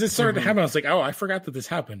 Because it started to happen. I was like, I forgot that this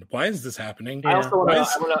happened. Why is this happening? I also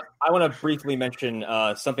want to briefly mention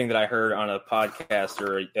something that I heard on a podcast,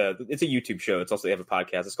 or it's a YouTube show. It's also, they have a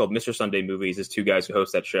podcast. It's called Mr. Sunday Movies. It's two guys who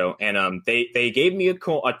host that show. And they gave me a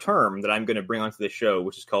term that I'm going to bring onto the show,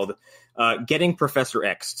 which is called getting Professor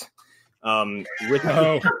X'd.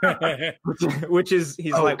 Which is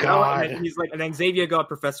he's and then Xavier got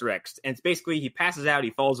Professor X, and it's basically he passes out,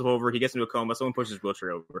 he falls over, he gets into a coma, someone pushes his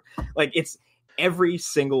wheelchair over. It's every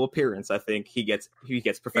single appearance. I think he gets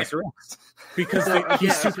Professor X because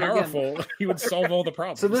he's so powerful. He would solve all the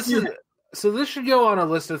problems. So this should go on a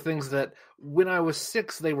list of things that when I was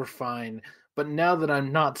 6 they were fine. But now that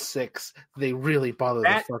I'm not 6, they really bother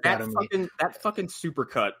the fuck out of me. That fucking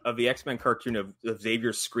supercut of the X-Men cartoon of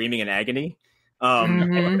Xavier screaming in agony,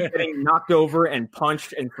 and getting knocked over and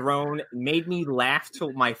punched and thrown, made me laugh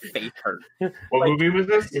till my face hurt. What movie was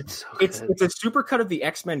this? It's a supercut of the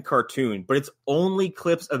X-Men cartoon, but it's only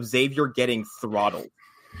clips of Xavier getting throttled.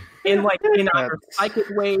 In either psychic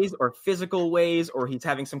ways or physical ways, or he's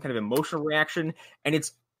having some kind of emotional reaction, and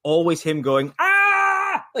it's always him going,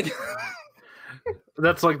 ah!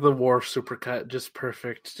 That's the war supercut, just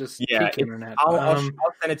perfect. Just peak internet. I'll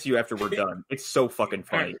send it to you after we're done. It's so fucking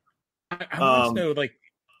funny. I want to know,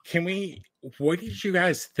 what did you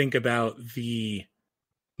guys think about the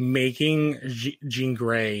making Jean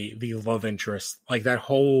Grey the love interest? That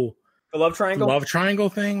whole the love triangle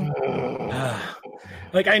thing.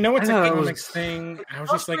 I know it's a comics thing. I was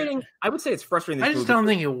just I would say it's frustrating. I just don't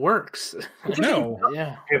think it works. No.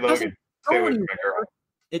 Yeah. Hey, Logan, stay away from my girl.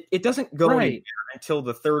 It doesn't go anywhere until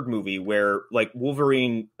the third movie, where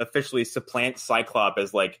Wolverine officially supplants Cyclops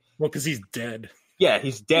as because he's dead. Yeah,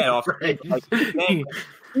 he's dead off.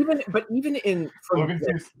 Even in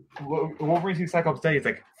Wolverine sees Cyclops dead, he's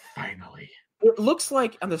finally. It looks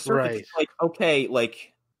like on the surface, okay,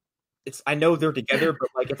 it's. I know they're together,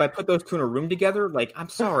 but if I put those two in a room together, I'm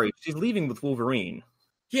sorry, she's leaving with Wolverine.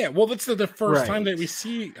 Yeah, well, that's the first time that we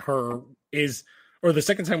see her or the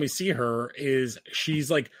second time we see her is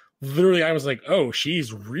she's literally, I was oh,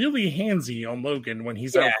 she's really handsy on Logan when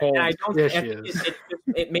he's out cold. She is.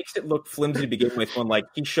 It makes it look flimsy to begin with when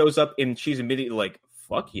he shows up and she's immediately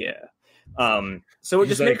fuck yeah. So it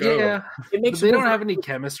just makes it makes they don't have any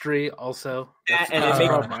chemistry. Also, they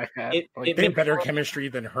have better chemistry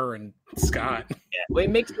than her and Scott. Yeah, well,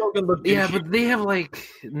 it makes Logan look. Yeah, but they have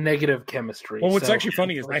negative chemistry. Well, what's actually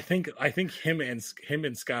funny is I think him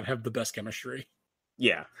and Scott have the best chemistry.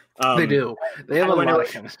 Yeah, they do. They have a lot of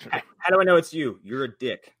chemistry. How do I know it's you? You're a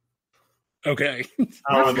dick. Okay.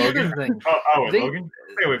 Logan. Logan.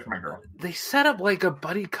 Stay away from my girl. They set up a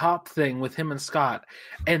buddy cop thing with him and Scott,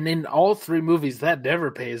 and in all 3 movies, that never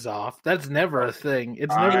pays off. That's never a thing.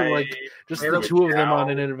 It's never just the two of them on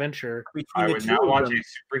an adventure. I would not watch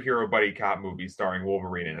a superhero buddy cop movie starring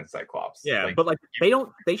Wolverine and a Cyclops. Yeah, but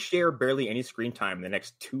they share barely any screen time in the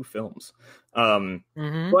next 2 films. But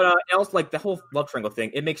else the whole love triangle thing,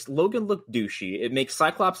 it makes Logan look douchey. It makes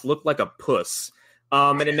Cyclops look like a puss.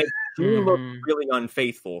 And it makes Jean look really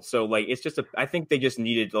unfaithful. So it's just I think they just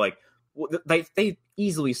needed they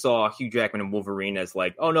easily saw Hugh Jackman and Wolverine as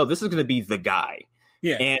oh no, this is going to be the guy.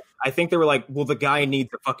 Yeah. And I think they were well, the guy needs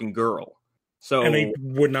a fucking girl. So and they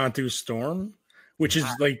would not do Storm, which is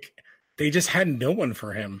they just had no one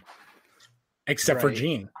for him except for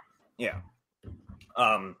Jean. Yeah.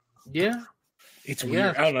 Yeah. It's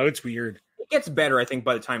weird. I don't know. It's weird. It gets better, I think,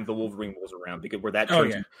 by the time the Wolverine rolls around, because where that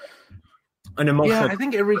turns an emotional. Yeah, I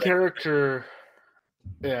think every character.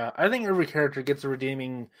 Yeah, I think every character gets a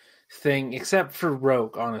redeeming thing, except for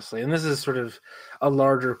Rogue, honestly. And this is sort of a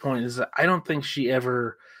larger point, is that I don't think she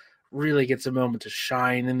ever really gets a moment to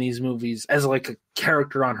shine in these movies as like a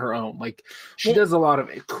character on her own. Like she does a lot of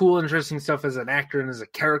cool, interesting stuff as an actor and as a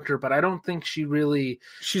character, but I don't think she's always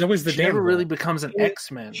she never really becomes an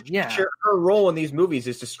X-Men. Yeah, her role in these movies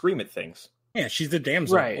is to scream at things. Yeah, she's the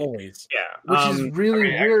damsel always. Yeah, which is really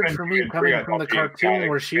weird for me coming from the cartoon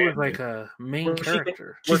where she was like a main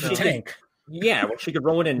character. She's a tank. Yeah, well, she could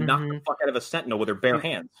roll in and knock the fuck out of a sentinel with her bare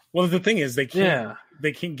hands. Well, the thing is, they can't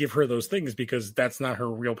give her those things because that's not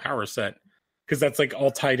her real power set. Because that's like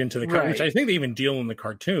all tied into the cartoon, which I think they even deal in the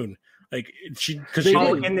cartoon. Like in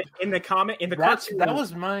the cartoon, that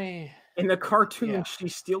was my. In the cartoon, she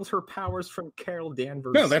steals her powers from Carol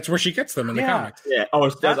Danvers. No, that's where she gets them in the comics. Yeah. Oh,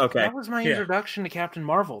 okay. That was my introduction to Captain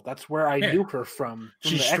Marvel. That's where I knew her from.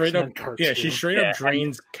 She straight up, she straight up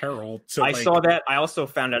drains Carol. So I saw that. I also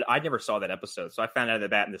found out. I never saw that episode, so I found out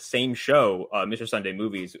that in the same show, Mr. Sunday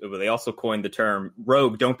Movies, where they also coined the term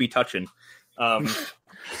 "Rogue, don't be touching." God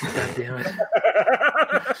damn it!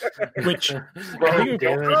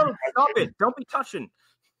 Stop it! Don't be touching.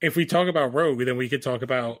 If we talk about Rogue, then we could talk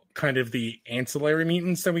about kind of the ancillary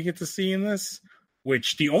mutants that we get to see in this,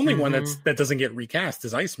 which the only one that doesn't get recast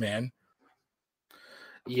is Iceman.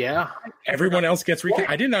 Yeah. Everyone else gets recast.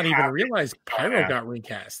 I did not even realize Pyro got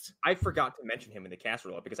recast. I forgot to mention him in the cast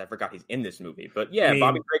roll because I forgot he's in this movie. But yeah,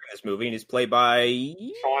 Bobby Drake in this movie, and he's played by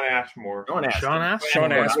Sean Ashmore. Sean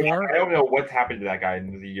Ashmore. I don't know what's happened to that guy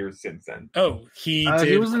in the years since then. Oh, he did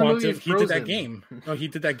he did that game. Oh, he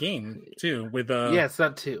did that game too with yes,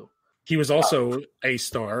 that too. He was also a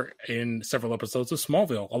star in several episodes of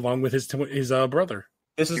Smallville, along with his brother.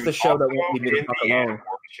 This is the show that won't leave me the fuck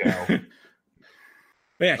alone.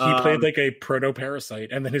 Yeah, he played like a proto-parasite,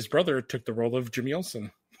 and then his brother took the role of Jimmy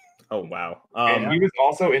Olsen. Oh, wow. And he was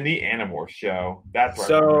also in the Animorphs show. That's right.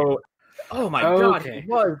 So, oh my God, he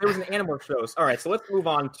was. There was an Animorphs show. All right, so let's move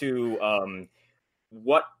on to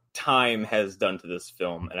what time has done to this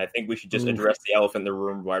film. And I think we should just address the elephant in the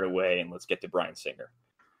room right away, and let's get to Bryan Singer.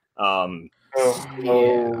 For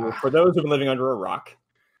those who've been living under a rock,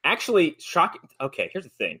 actually, shocking. Okay, here's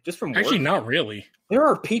the thing. Just from actually, not really. There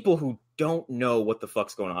are people who don't know what the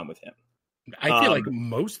fuck's going on with him. I feel like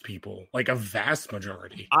most people, like a vast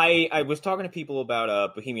majority. I was talking to people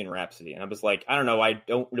about Bohemian Rhapsody, and I was like, I don't know, I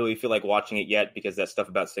don't really feel like watching it yet because that stuff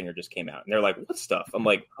about Singer just came out. And they're like, what stuff? I'm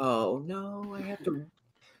like, oh no, I have to.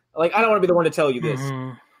 Like, I don't want to be the one to tell you this.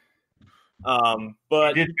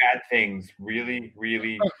 But he did bad things, really.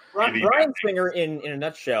 Bryan Singer, in a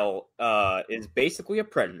nutshell, is basically a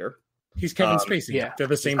predator. He's Kevin Spacey. Yeah, they're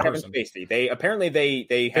the same person. Kevin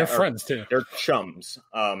Spacey. They're friends too. They're chums.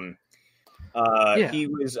 He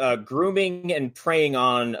was grooming and preying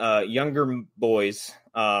on younger boys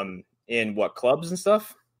in clubs and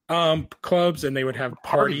stuff. Clubs, and they would have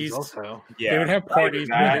parties. Also, they would have parties.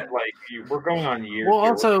 We're going on years. Well,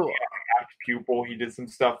 also. Apt Pupil, he did some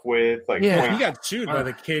stuff with. He got sued by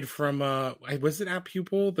the kid from. Was it Apt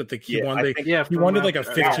Pupil that the kid wanted? He wanted like a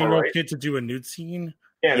 15-year-old kid to do a nude scene.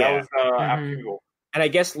 Yeah, that was Apt Pupil. And I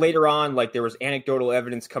guess later on, like there was anecdotal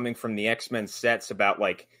evidence coming from the X-Men sets about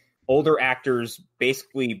like older actors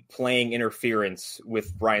basically playing interference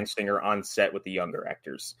with Bryan Singer on set with the younger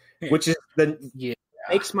actors, which is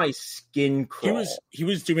makes my skin crawl. He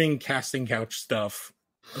was doing casting couch stuff,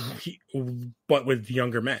 but with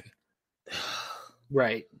younger men.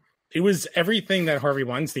 Right. It was everything that Harvey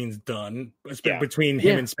Weinstein's done between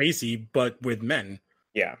him and Spacey, but with men.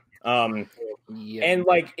 Yeah. And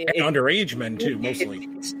like underage men too, mostly.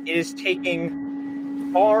 It is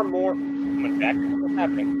taking far more. What's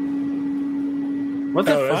happening? What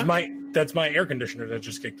the fuck? That's my air conditioner that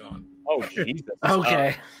just kicked on. Oh Jesus.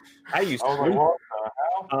 Okay. I used to.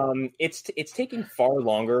 It's taking far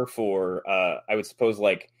longer for I would suppose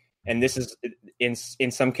like. And this is, in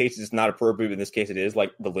some cases, not appropriate. But in this case, it is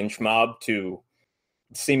like the lynch mob to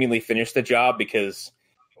seemingly finish the job because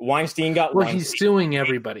Weinstein got. Well, he's suing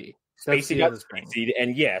everybody. Spacey got Spacey,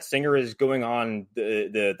 and Singer is going on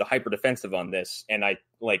the hyper defensive on this. And I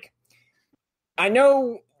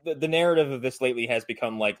know the narrative of this lately has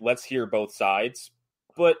become like let's hear both sides,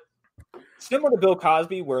 but similar to Bill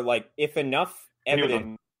Cosby, where like if enough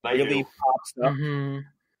evidence really pops up.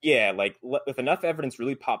 Yeah, like if enough evidence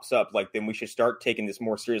really pops up, like then we should start taking this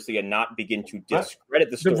more seriously and not begin to discredit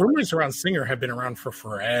the story. The rumors around Singer have been around for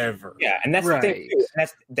forever. Yeah, and that's the thing too.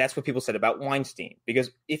 That's what people said about Weinstein. Because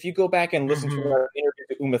if you go back and listen to our interview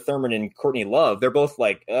with Uma Thurman and Courtney Love, they're both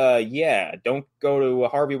like, don't go to a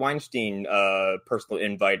Harvey Weinstein personal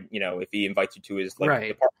invite, if he invites you to his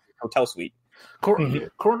hotel suite.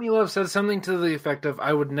 Courtney Love said something to the effect of,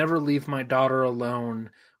 I would never leave my daughter alone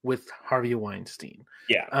with Harvey Weinstein.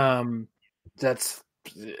 Yeah.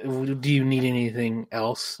 Do you need anything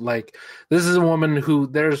else? Like, this is a woman who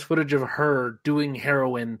there's footage of her doing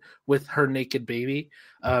heroin with her naked baby.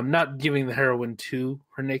 Not giving the heroin to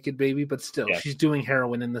her naked baby, but still, she's doing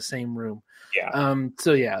heroin in the same room. Yeah.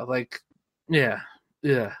 So yeah, like, yeah.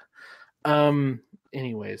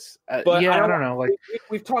 Anyways, I don't know. Like,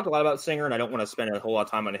 we've talked a lot about Singer, and I don't want to spend a whole lot of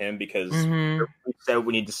time on him because we've said what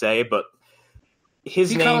we need to say. But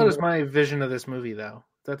his name is my vision of this movie, though.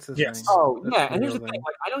 That's the thing. Oh, yeah, and here's the thing.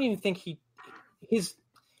 Like, I don't even think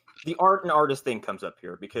the art and artist thing comes up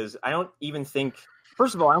here because I don't even think.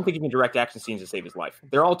 First of all, I don't think he can direct action scenes to save his life.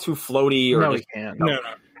 They're all too floaty. Or he can't. No.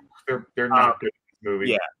 They're not good at this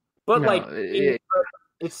movie. Yeah, but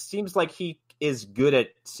it seems like he is good at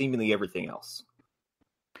seemingly everything else.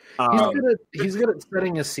 He's good at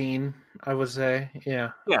setting a scene, I would say.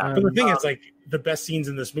 Yeah. But the thing is, like, the best scenes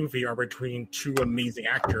in this movie are between two amazing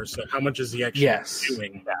actors. So how much is he actually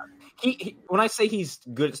doing? Yeah. He when I say he's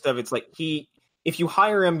good at stuff, it's like if you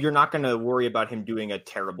hire him, you're not going to worry about him doing a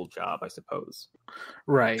terrible job, I suppose.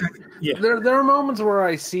 Right. Yeah. There are moments where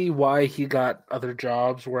I see why he got other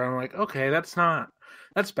jobs where I'm like, okay, that's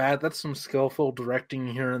bad. That's some skillful directing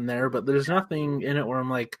here and there, but there's nothing in it where I'm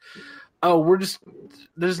like,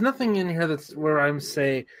 there's nothing in here that's where I'm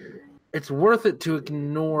say it's worth it to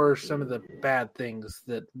ignore some of the bad things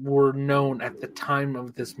that were known at the time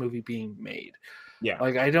of this movie being made. Yeah.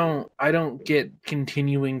 Like, I don't get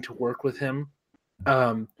continuing to work with him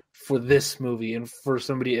for this movie and for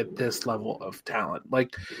somebody at this level of talent.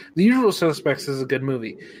 Like, The Usual Suspects is a good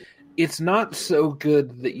movie. It's not so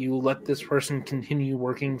good that you let this person continue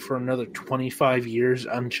working for another 25 years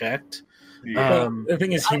unchecked. Yeah. The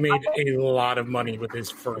thing is, he made a lot of money with his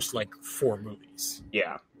first 4 movies.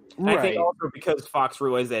 Yeah. Right. I think also because Fox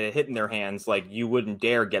realized that it hit in their hands, like, you wouldn't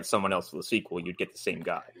dare get someone else for the sequel. You'd get the same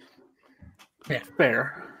guy. Yeah,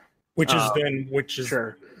 fair. Which is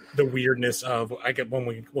the weirdness of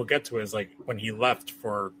we'll get to it, is like when he left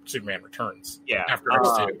for Superman Returns. Yeah. After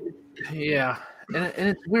X2. Yeah. And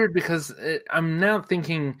it's weird because I'm now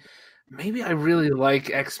thinking maybe I really like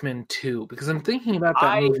X-Men 2 because I'm thinking about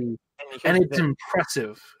that movie. And it's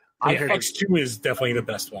impressive. X2 is definitely the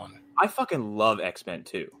best one. I fucking love X-Men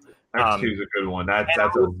 2. X2 is a good one. That's a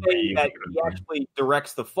really good he one. actually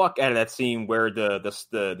directs the fuck out of that scene where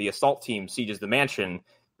the assault team sieges the mansion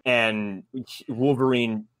and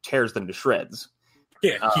Wolverine tears them to shreds.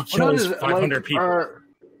 Yeah, he kills 500 people.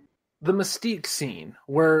 The Mystique scene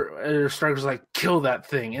where Stark's like, kill that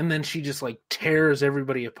thing, and then she just tears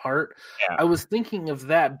everybody apart. Yeah. I was thinking of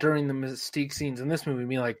that during the Mystique scenes in this movie,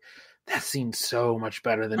 being like, that scene's so much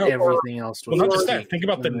better than everything else. Well, not just that. Think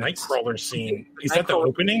about the Nightcrawler scene. Is that the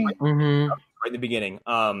opening? Mm-hmm. Right in the beginning.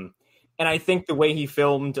 And I think the way he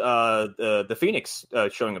filmed the Phoenix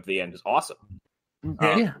showing up at the end is awesome.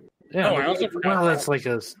 Yeah. Oh, I also forgot.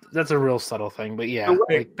 Well, that's a real subtle thing, but yeah,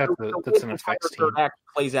 that's an effects team. Act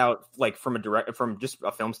plays out from just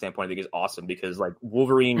a film standpoint. I think is awesome because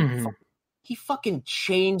Wolverine, he fucking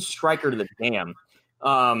chains Stryker to the dam.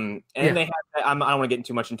 And they have. I don't want to get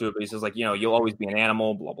too much into it, but he says you'll always be an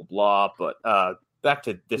animal, blah blah blah. But back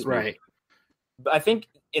to this movie. But I think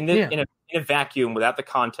in a vacuum, without the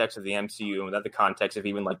context of the MCU and without the context of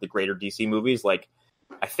even the greater DC movies, I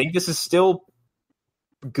think this is still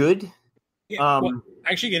good. Yeah,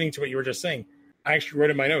 actually, getting to what you were just saying, I actually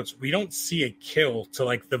wrote in my notes. We don't see a kill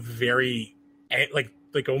to the very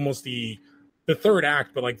almost the third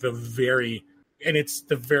act, but the very, and it's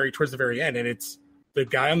towards the very end, and it's the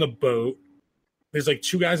guy on the boat. There's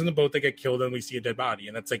 2 guys on the boat that get killed, and we see a dead body,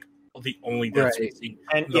 and that's the only deaths we see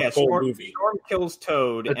in the whole movie. Storm kills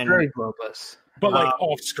Toad, it's very bloodless, but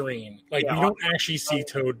off screen. We don't actually see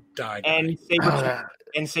Toad die.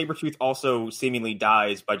 And Sabretooth also seemingly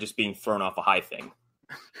dies by just being thrown off a high thing.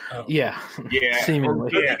 Oh. Yeah.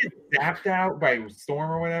 Seemingly. Yeah. Zapped out by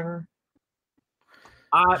Storm or whatever?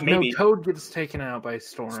 Maybe. No, Toad gets taken out by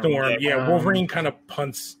Storm. Yeah. Wolverine kind of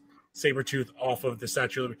punts Sabretooth off of the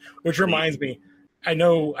Statue of Liberty, which reminds me,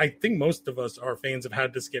 I think most of us are fans of how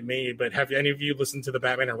this get made, but have any of you listened to the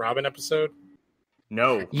Batman and Robin episode?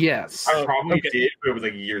 No. Yes. I probably did, but it was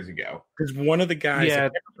years ago. Because one of the guys, I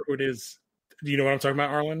can't remember who it is. Do you know what I'm talking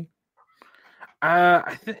about, Arlen?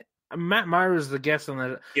 I think Matt Myra's the guest on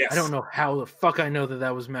that. Yes. I don't know how the fuck I know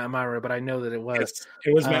that was Matt Myra, but I know that it was. Yes,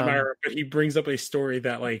 it was Matt Myra, but he brings up a story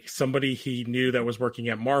that somebody he knew that was working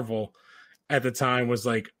at Marvel at the time was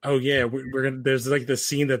oh yeah, we're gonna. There's this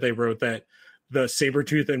scene that they wrote that the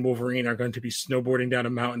Sabretooth and Wolverine are going to be snowboarding down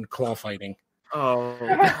a mountain claw fighting. Oh,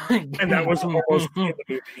 and that was almost in the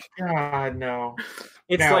movie. God no!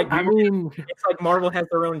 It's it's like Marvel has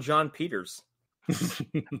their own John Peters.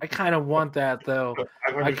 I kind of want that though.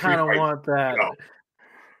 I kind of want that. No.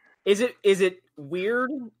 Is it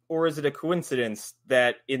weird, or is it a coincidence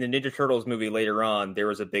that in the Ninja Turtles movie later on there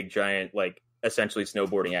was a big giant, like, essentially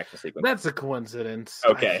snowboarding action sequence? That's a coincidence.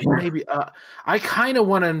 Okay. Maybe I kind of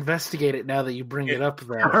want to investigate it now that you bring it up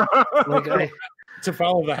there. Like to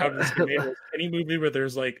follow the how any movie where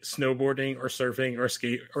there's like snowboarding or surfing or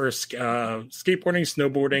skateboarding,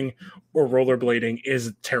 snowboarding, or rollerblading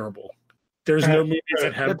is terrible. There's no movies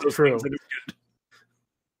that have those things that are good.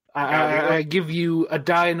 I give you A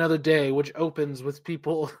Die Another Day, which opens with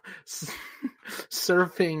people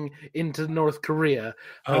surfing into North Korea.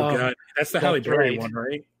 Oh god, that's the Halle Berry one,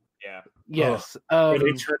 right? Yeah. Yes.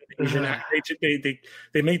 They turn Asian.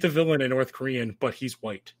 They make the villain a North Korean, but he's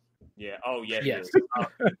white. Yeah. Oh yeah. Yes.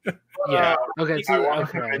 Yeah. Okay.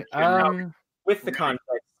 With the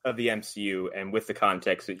context of the MCU and with the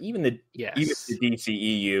context of even the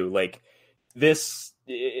DCEU, like this,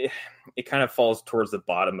 it kind of falls towards the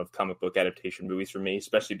bottom of comic book adaptation movies for me,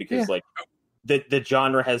 especially because like the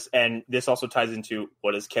genre has, and this also ties into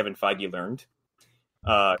what has Kevin Feige learned.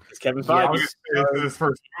 Because Kevin Feige this is his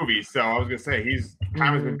first movie, so I was gonna say he's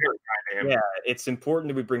time has been very kind to him. Yeah, it's important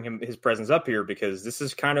that we bring his presence up here because this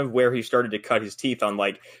is kind of where he started to cut his teeth on.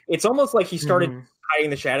 Like, it's almost like he started hiding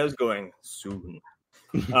the shadows, going soon.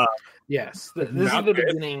 Yes, this is the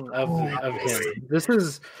beginning of him. This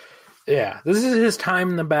is his time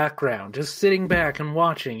in the background, just sitting back and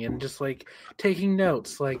watching and just like taking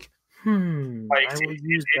notes. Like, I will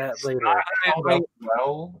use that later. It's not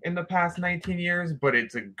well in the past 19 years, but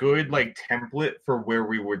it's a good like template for where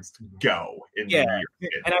we would go in the years.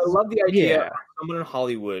 And I love the idea of someone in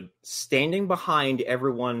Hollywood standing behind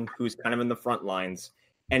everyone who's kind of in the front lines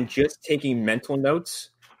and just taking mental notes,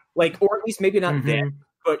 like, or at least maybe not then,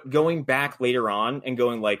 but going back later on and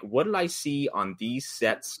going like, what did I see on these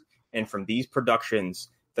sets and from these productions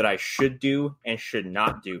that I should do and should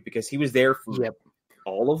not do? Because he was there for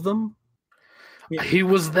all of them. He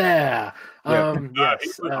was there.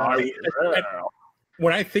 Yes.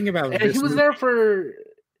 When I think about this, he was there for.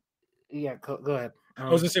 Yeah, go ahead. I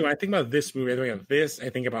was gonna say, when I think about this movie, I think about this. I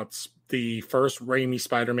think about the first Raimi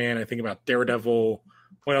Spider-Man. I think about Daredevil.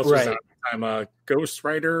 What else was that time? Ghost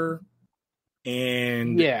Rider.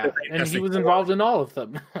 And and he was involved in all of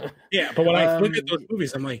them. Yeah, but when I look at those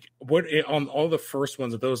movies, I'm like, what on all the first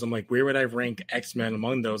ones of those? I'm like, where would I rank X-Men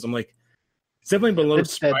among those? I'm like, it's definitely below.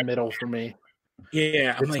 It's dead middle for me.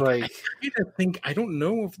 Yeah, I'm like I don't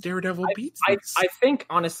know if Daredevil beats this. I think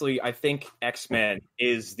honestly, X-Men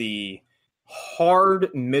is the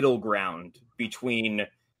hard middle ground between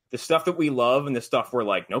the stuff that we love and the stuff we're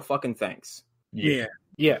like, no fucking thanks. Yeah.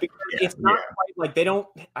 Because it's not quite like they don't.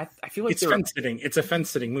 I feel like it's fence sitting. It's a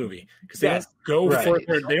fence sitting movie because they don't go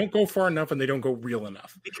further. They don't go far enough, and they don't go real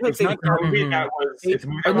enough. Because and they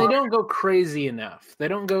don't go crazy enough. They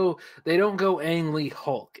don't go Ang Lee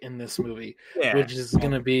Hulk in this movie, which is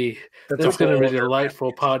going to be a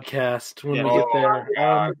delightful podcast when we get there.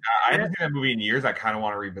 I haven't seen that movie in years. I kind of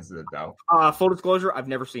want to revisit it though. Full disclosure, I've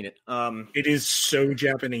never seen it. It is so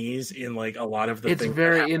Japanese in like a lot of the things. It's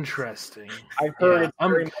very interesting. I've heard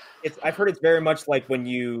I've heard it's very much like when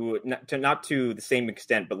you not to the same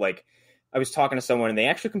extent, but like I was talking to someone and they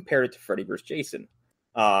actually compared it to Freddy vs. Jason.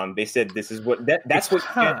 They said this is what that's what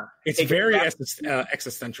it's very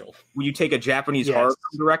existential. When you take a Japanese horror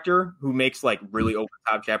director who makes like really over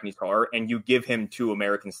the top Japanese horror and you give him two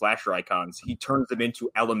American slasher icons, he turns them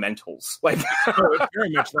into elementals. Like it's very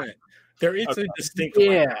much that. There is a distinct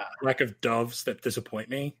lack of doves that disappoint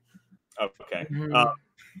me. Okay.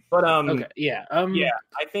 But I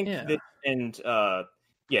think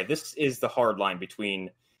this is the hard line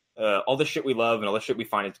between all the shit we love and all the shit we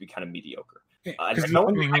find it to be kind of mediocre. I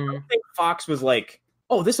don't think Fox was like,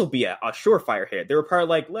 oh, this will be a surefire hit. They were probably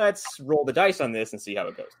like, let's roll the dice on this and see how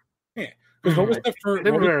it goes. Yeah, because what was the first?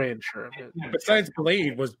 They were very unsure of it. Besides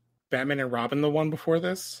Blade, was Batman and Robin the one before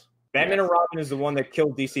this? Batman and Robin is the one that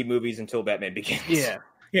killed DC movies until Batman Begins.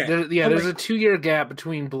 There's a 2-year gap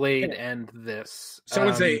between Blade and this. So I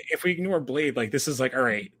would say if we ignore Blade, like this is like, all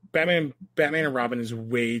right, Batman and Robin is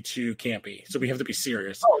way too campy, so we have to be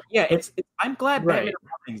serious. Oh yeah, I'm glad Batman and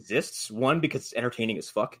Robin exists. One, because it's entertaining as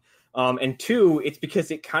fuck, and two, it's because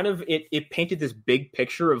it kind of it painted this big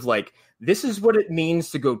picture of like this is what it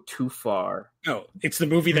means to go too far. No, it's the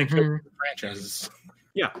movie that killed the franchises.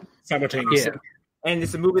 Yeah, simultaneously. Yeah. And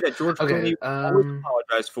it's a movie that George Clooney always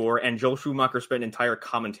apologized for, and Joel Schumacher spent an entire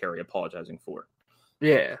commentary apologizing for.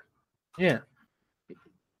 Yeah.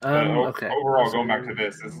 Overall, going back to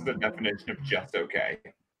this is the definition of just okay.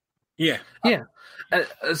 Yeah.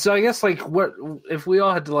 So I guess like what if we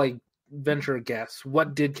all had to like venture a guess.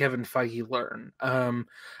 What did Kevin Feige learn?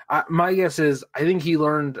 My guess is I think he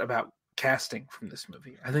learned about casting from this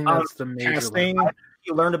movie. I think that's the major casting.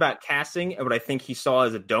 He learned about casting, and what I think he saw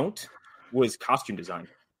as a don't was costume design.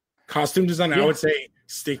 Costume design, I would say,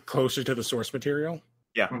 stay closer to the source material.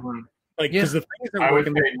 Yeah, like because the thing is that I would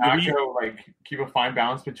say not go keep a fine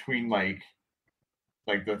balance between like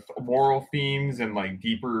the moral themes and like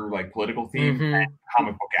deeper like political themes and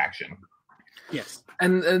comic book action. Yes,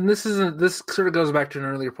 and this sort of goes back to an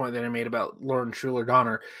earlier point that I made about Lauren Schuler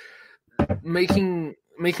Donner making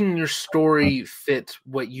your story fit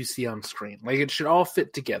what you see on screen. Like it should all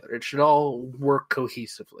fit together. It should all work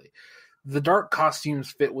cohesively. The dark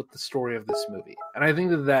costumes fit with the story of this movie. And I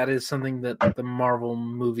think that is something that the Marvel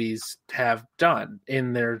movies have done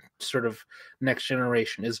in their sort of next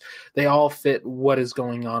generation, is they all fit what is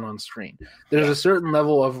going on screen. There's a certain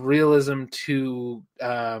level of realism to,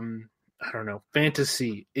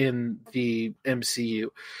 fantasy in the MCU.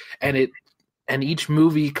 And each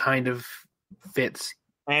movie kind of fits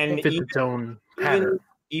its own pattern.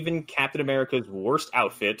 Even Captain America's worst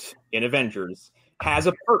outfit in Avengers has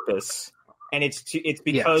a purpose, and it's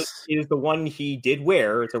because it is the one he did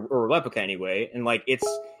wear. It's a replica anyway, and like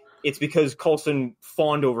it's because Coulson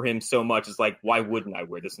fawned over him so much. It's like, why wouldn't I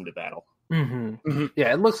wear this into battle?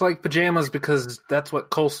 Yeah, it looks like pajamas because that's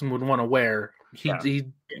what Coulson would want to wear.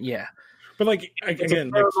 But like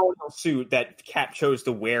again, it's a suit that Cap chose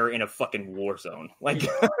to wear in a fucking war zone. Like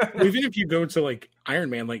even if you go to like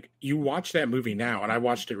Iron Man, like you watch that movie now, and I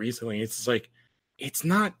watched it recently. It's like it's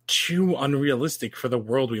not too unrealistic for the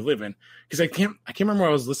world we live in. Because I can't remember what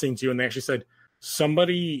I was listening to, and they actually said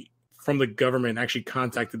somebody from the government actually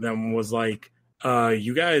contacted them and was like,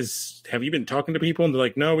 you guys, have you been talking to people? And they're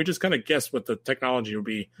like, no, we just kind of guessed what the technology would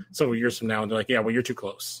be several years from now. And they're like, yeah, well, you're too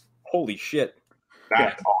close. Holy shit.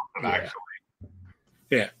 That's awesome, actually.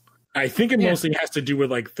 Yeah. I think it mostly has to do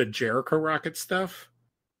with like the Jericho rocket stuff.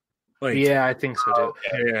 Like, yeah, I think so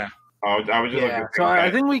too. Yeah. I was just looking. So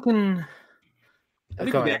I think we can. I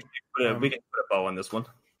think we can put a bow on this one.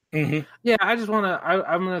 Mm-hmm. Yeah, I just want to.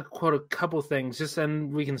 I'm going to quote a couple things,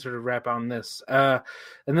 and we can sort of wrap on this. And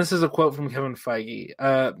this is a quote from Kevin Feige.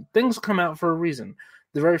 Things come out for a reason.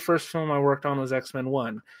 The very first film I worked on was X-Men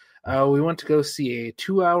 1. We went to go see a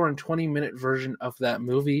 2-hour and 20-minute version of that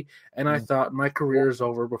movie, and I thought my career is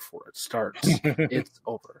over before it starts. It's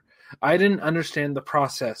over. I didn't understand the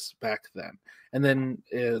process back then. And then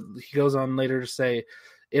he goes on later to say,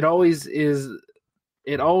 it always is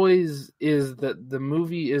that the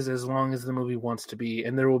movie is as long as the movie wants to be,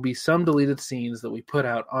 and there will be some deleted scenes that we put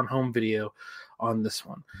out on home video on this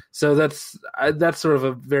one. So that's sort of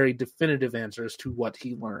a very definitive answer as to what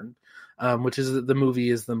he learned, which is that the movie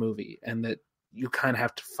is the movie, and that you kind of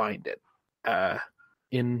have to find it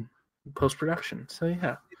in post-production. So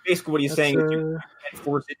yeah, basically what he's saying is you can't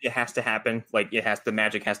force it. It has to happen. Like the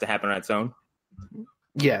magic has to happen on its own.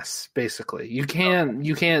 Yes, basically. You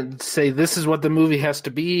can't say this is what the movie has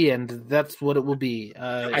to be and that's what it will be.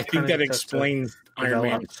 I think that explains Iron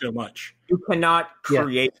Man so much. You cannot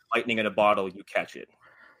create lightning in a bottle, you catch it.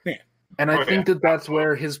 Yeah. And I think that's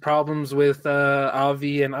where his problems with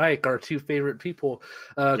Avi and Ike, our two favorite people,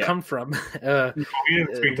 come from.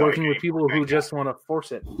 Working with people who just want to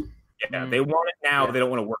force it. Yeah, they want it now, they don't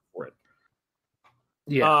want to work for it.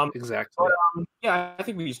 Yeah, exactly. But, I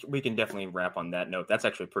think we can definitely wrap on that note. That's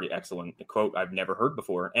actually a pretty excellent quote I've never heard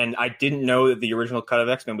before. And I didn't know that the original cut of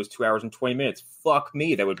X-Men was 2 hours and 20 minutes. Fuck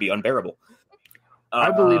me, that would be unbearable. I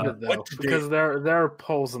believe it, though, because there are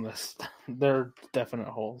holes in this. There are definite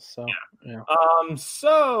holes. So, yeah.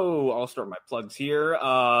 So I'll start my plugs here.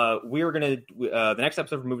 We're going to... the next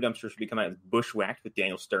episode of Movie Dumpster should be coming out as Bushwhacked with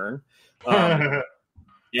Daniel Stern.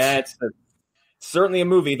 It's certainly a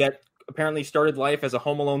movie that apparently started life as a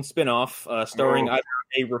Home Alone spinoff, starring either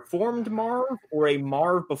a reformed Marv or a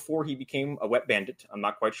Marv before he became a wet bandit. I'm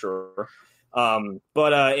not quite sure.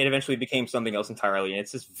 But it eventually became something else entirely. And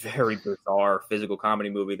it's this very bizarre physical comedy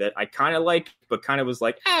movie that I kind of liked, but kind of was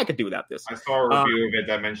like, I could do without this. I saw a review of it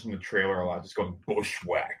that mentioned the trailer a lot, just going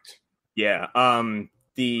Bushwhacked. Yeah.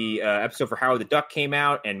 The episode for Howard the Duck came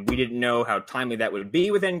out, and we didn't know how timely that would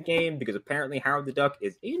be with Endgame, because apparently Howard the Duck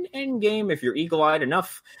is in Endgame if you're eagle-eyed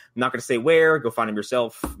enough. I'm not going to say where. Go find him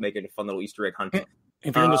yourself. Make it a fun little Easter egg hunt.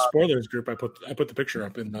 If you're in the spoilers group, I put the picture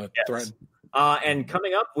up in the thread. And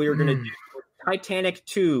coming up, we are going to do Titanic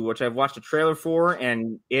 2, which I've watched a trailer for,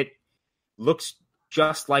 and it looks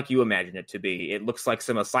just like you imagine it to be. It looks like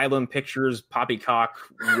some Asylum Pictures poppycock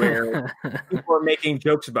where people are making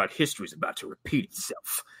jokes about history's about to repeat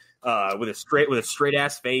itself with a straight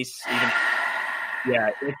ass face.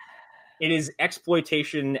 It is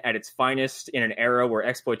exploitation at its finest in an era where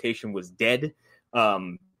exploitation was dead.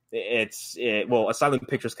 Asylum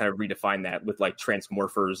Pictures kind of redefined that with like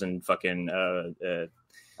Transmorphers and fucking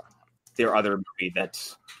their other movie that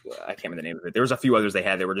I can't remember the name of it. There was a few others they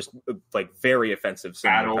had that were just like very offensive.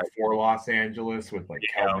 Battle for Los Angeles with like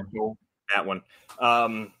that one.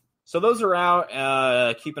 So those are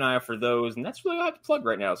out. Keep an eye out for those, and that's really all I have to plug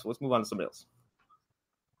right now. So let's move on to somebody else.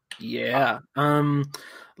 Yeah.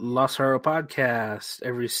 Lost Horror Podcast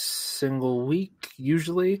every single week,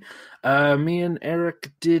 usually. Me and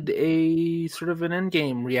Eric did a sort of an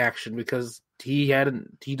endgame reaction because he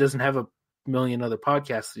doesn't have a million other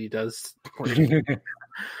podcasts that he does. We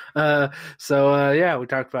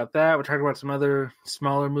talked about that. We talked about some other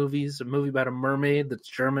smaller movies, a movie about a mermaid that's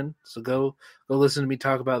German. So go listen to me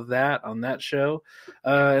talk about that on that show.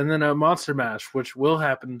 And then a Monster Mash, which will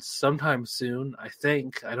happen sometime soon, I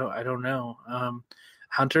think. I don't know.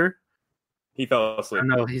 Hunter? He fell asleep.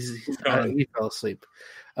 No, he fell asleep.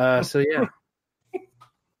 So yeah.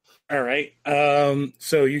 All right.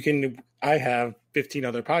 I have 15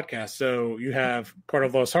 other podcasts. So you have Part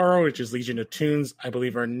of Lost Horror, which is Legion of Tunes. I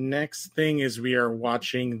believe our next thing is we are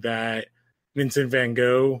watching that Vincent Van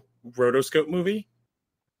Gogh rotoscope movie.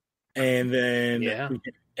 And then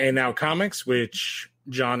and now comics, which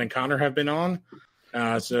John and Connor have been on.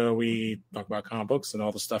 So we talk about comic books and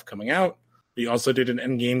all the stuff coming out. We also did an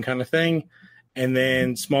endgame kind of thing. And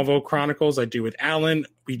then Smallville Chronicles I do with Alan.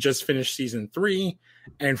 We just finished season 3.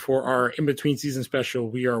 And for our in-between season special,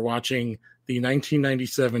 we are watching the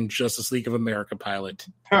 1997 Justice League of America pilot.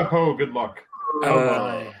 Oh, good luck.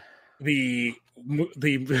 The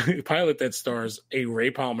pilot that stars a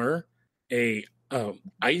Ray Palmer, a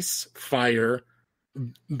Ice, Fire,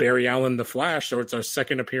 Barry Allen, the Flash. So it's our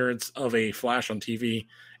second appearance of a Flash on TV,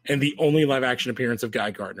 and the only live-action appearance of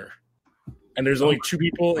Guy Gardner. And there's only 2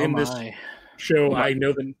 people in this show I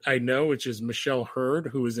know, which is Michelle Hurd,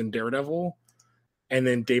 who is in Daredevil, and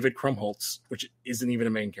then David Krumholtz, which isn't even a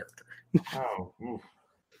main character. Oh, oof.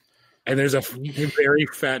 And there's a very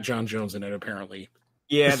fat John Jones in it, apparently.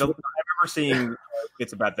 Yeah, I remember seeing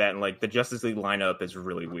bits about that, and like the Justice League lineup is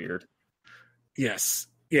really weird. Yes,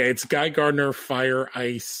 yeah, it's Guy Gardner, Fire,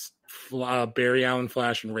 Ice, Barry Allen,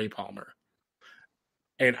 Flash, and Ray Palmer.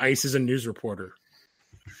 And Ice is a news reporter.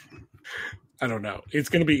 I don't know. It's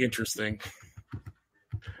going to be interesting.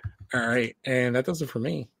 All right, and that does it for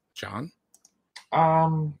me, John.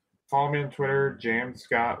 Follow me on Twitter,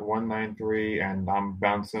 JamScott193, and I'm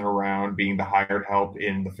bouncing around being the hired help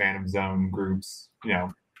in the Phantom Zone groups,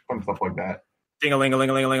 fun stuff like that.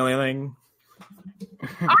 Ding-a-ling-a-ling-a-ling-a-ling-a-ling.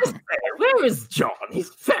 I say, where is John?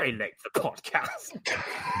 He's very late for the podcast.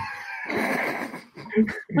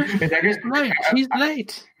 He's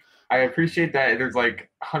late. I appreciate that. There's like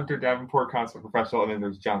Hunter Davenport, Consummate Professional, and then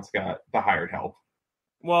there's Jon Scott, the hired help.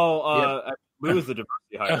 Well, Lou is the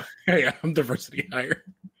diversity hire. Yeah, I'm diversity hire.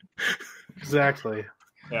 Exactly.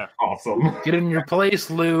 Yeah. Awesome. Get in your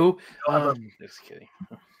place, Lou. Just kidding.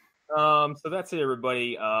 So that's it,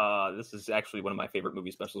 everybody. This is actually one of my favorite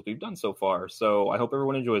movie specials we've done so far. So I hope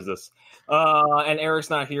everyone enjoys this. And Eric's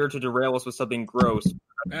not here to derail us with something gross.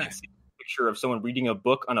 I see a picture of someone reading a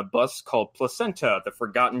book on a bus called Placenta, the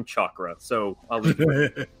Forgotten Chakra. So I'll leave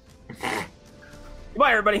it.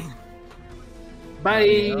 Goodbye, everybody.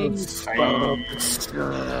 Bye. The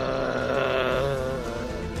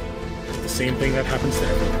same thing that happens to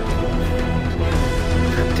everyone.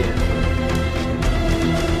 God damn.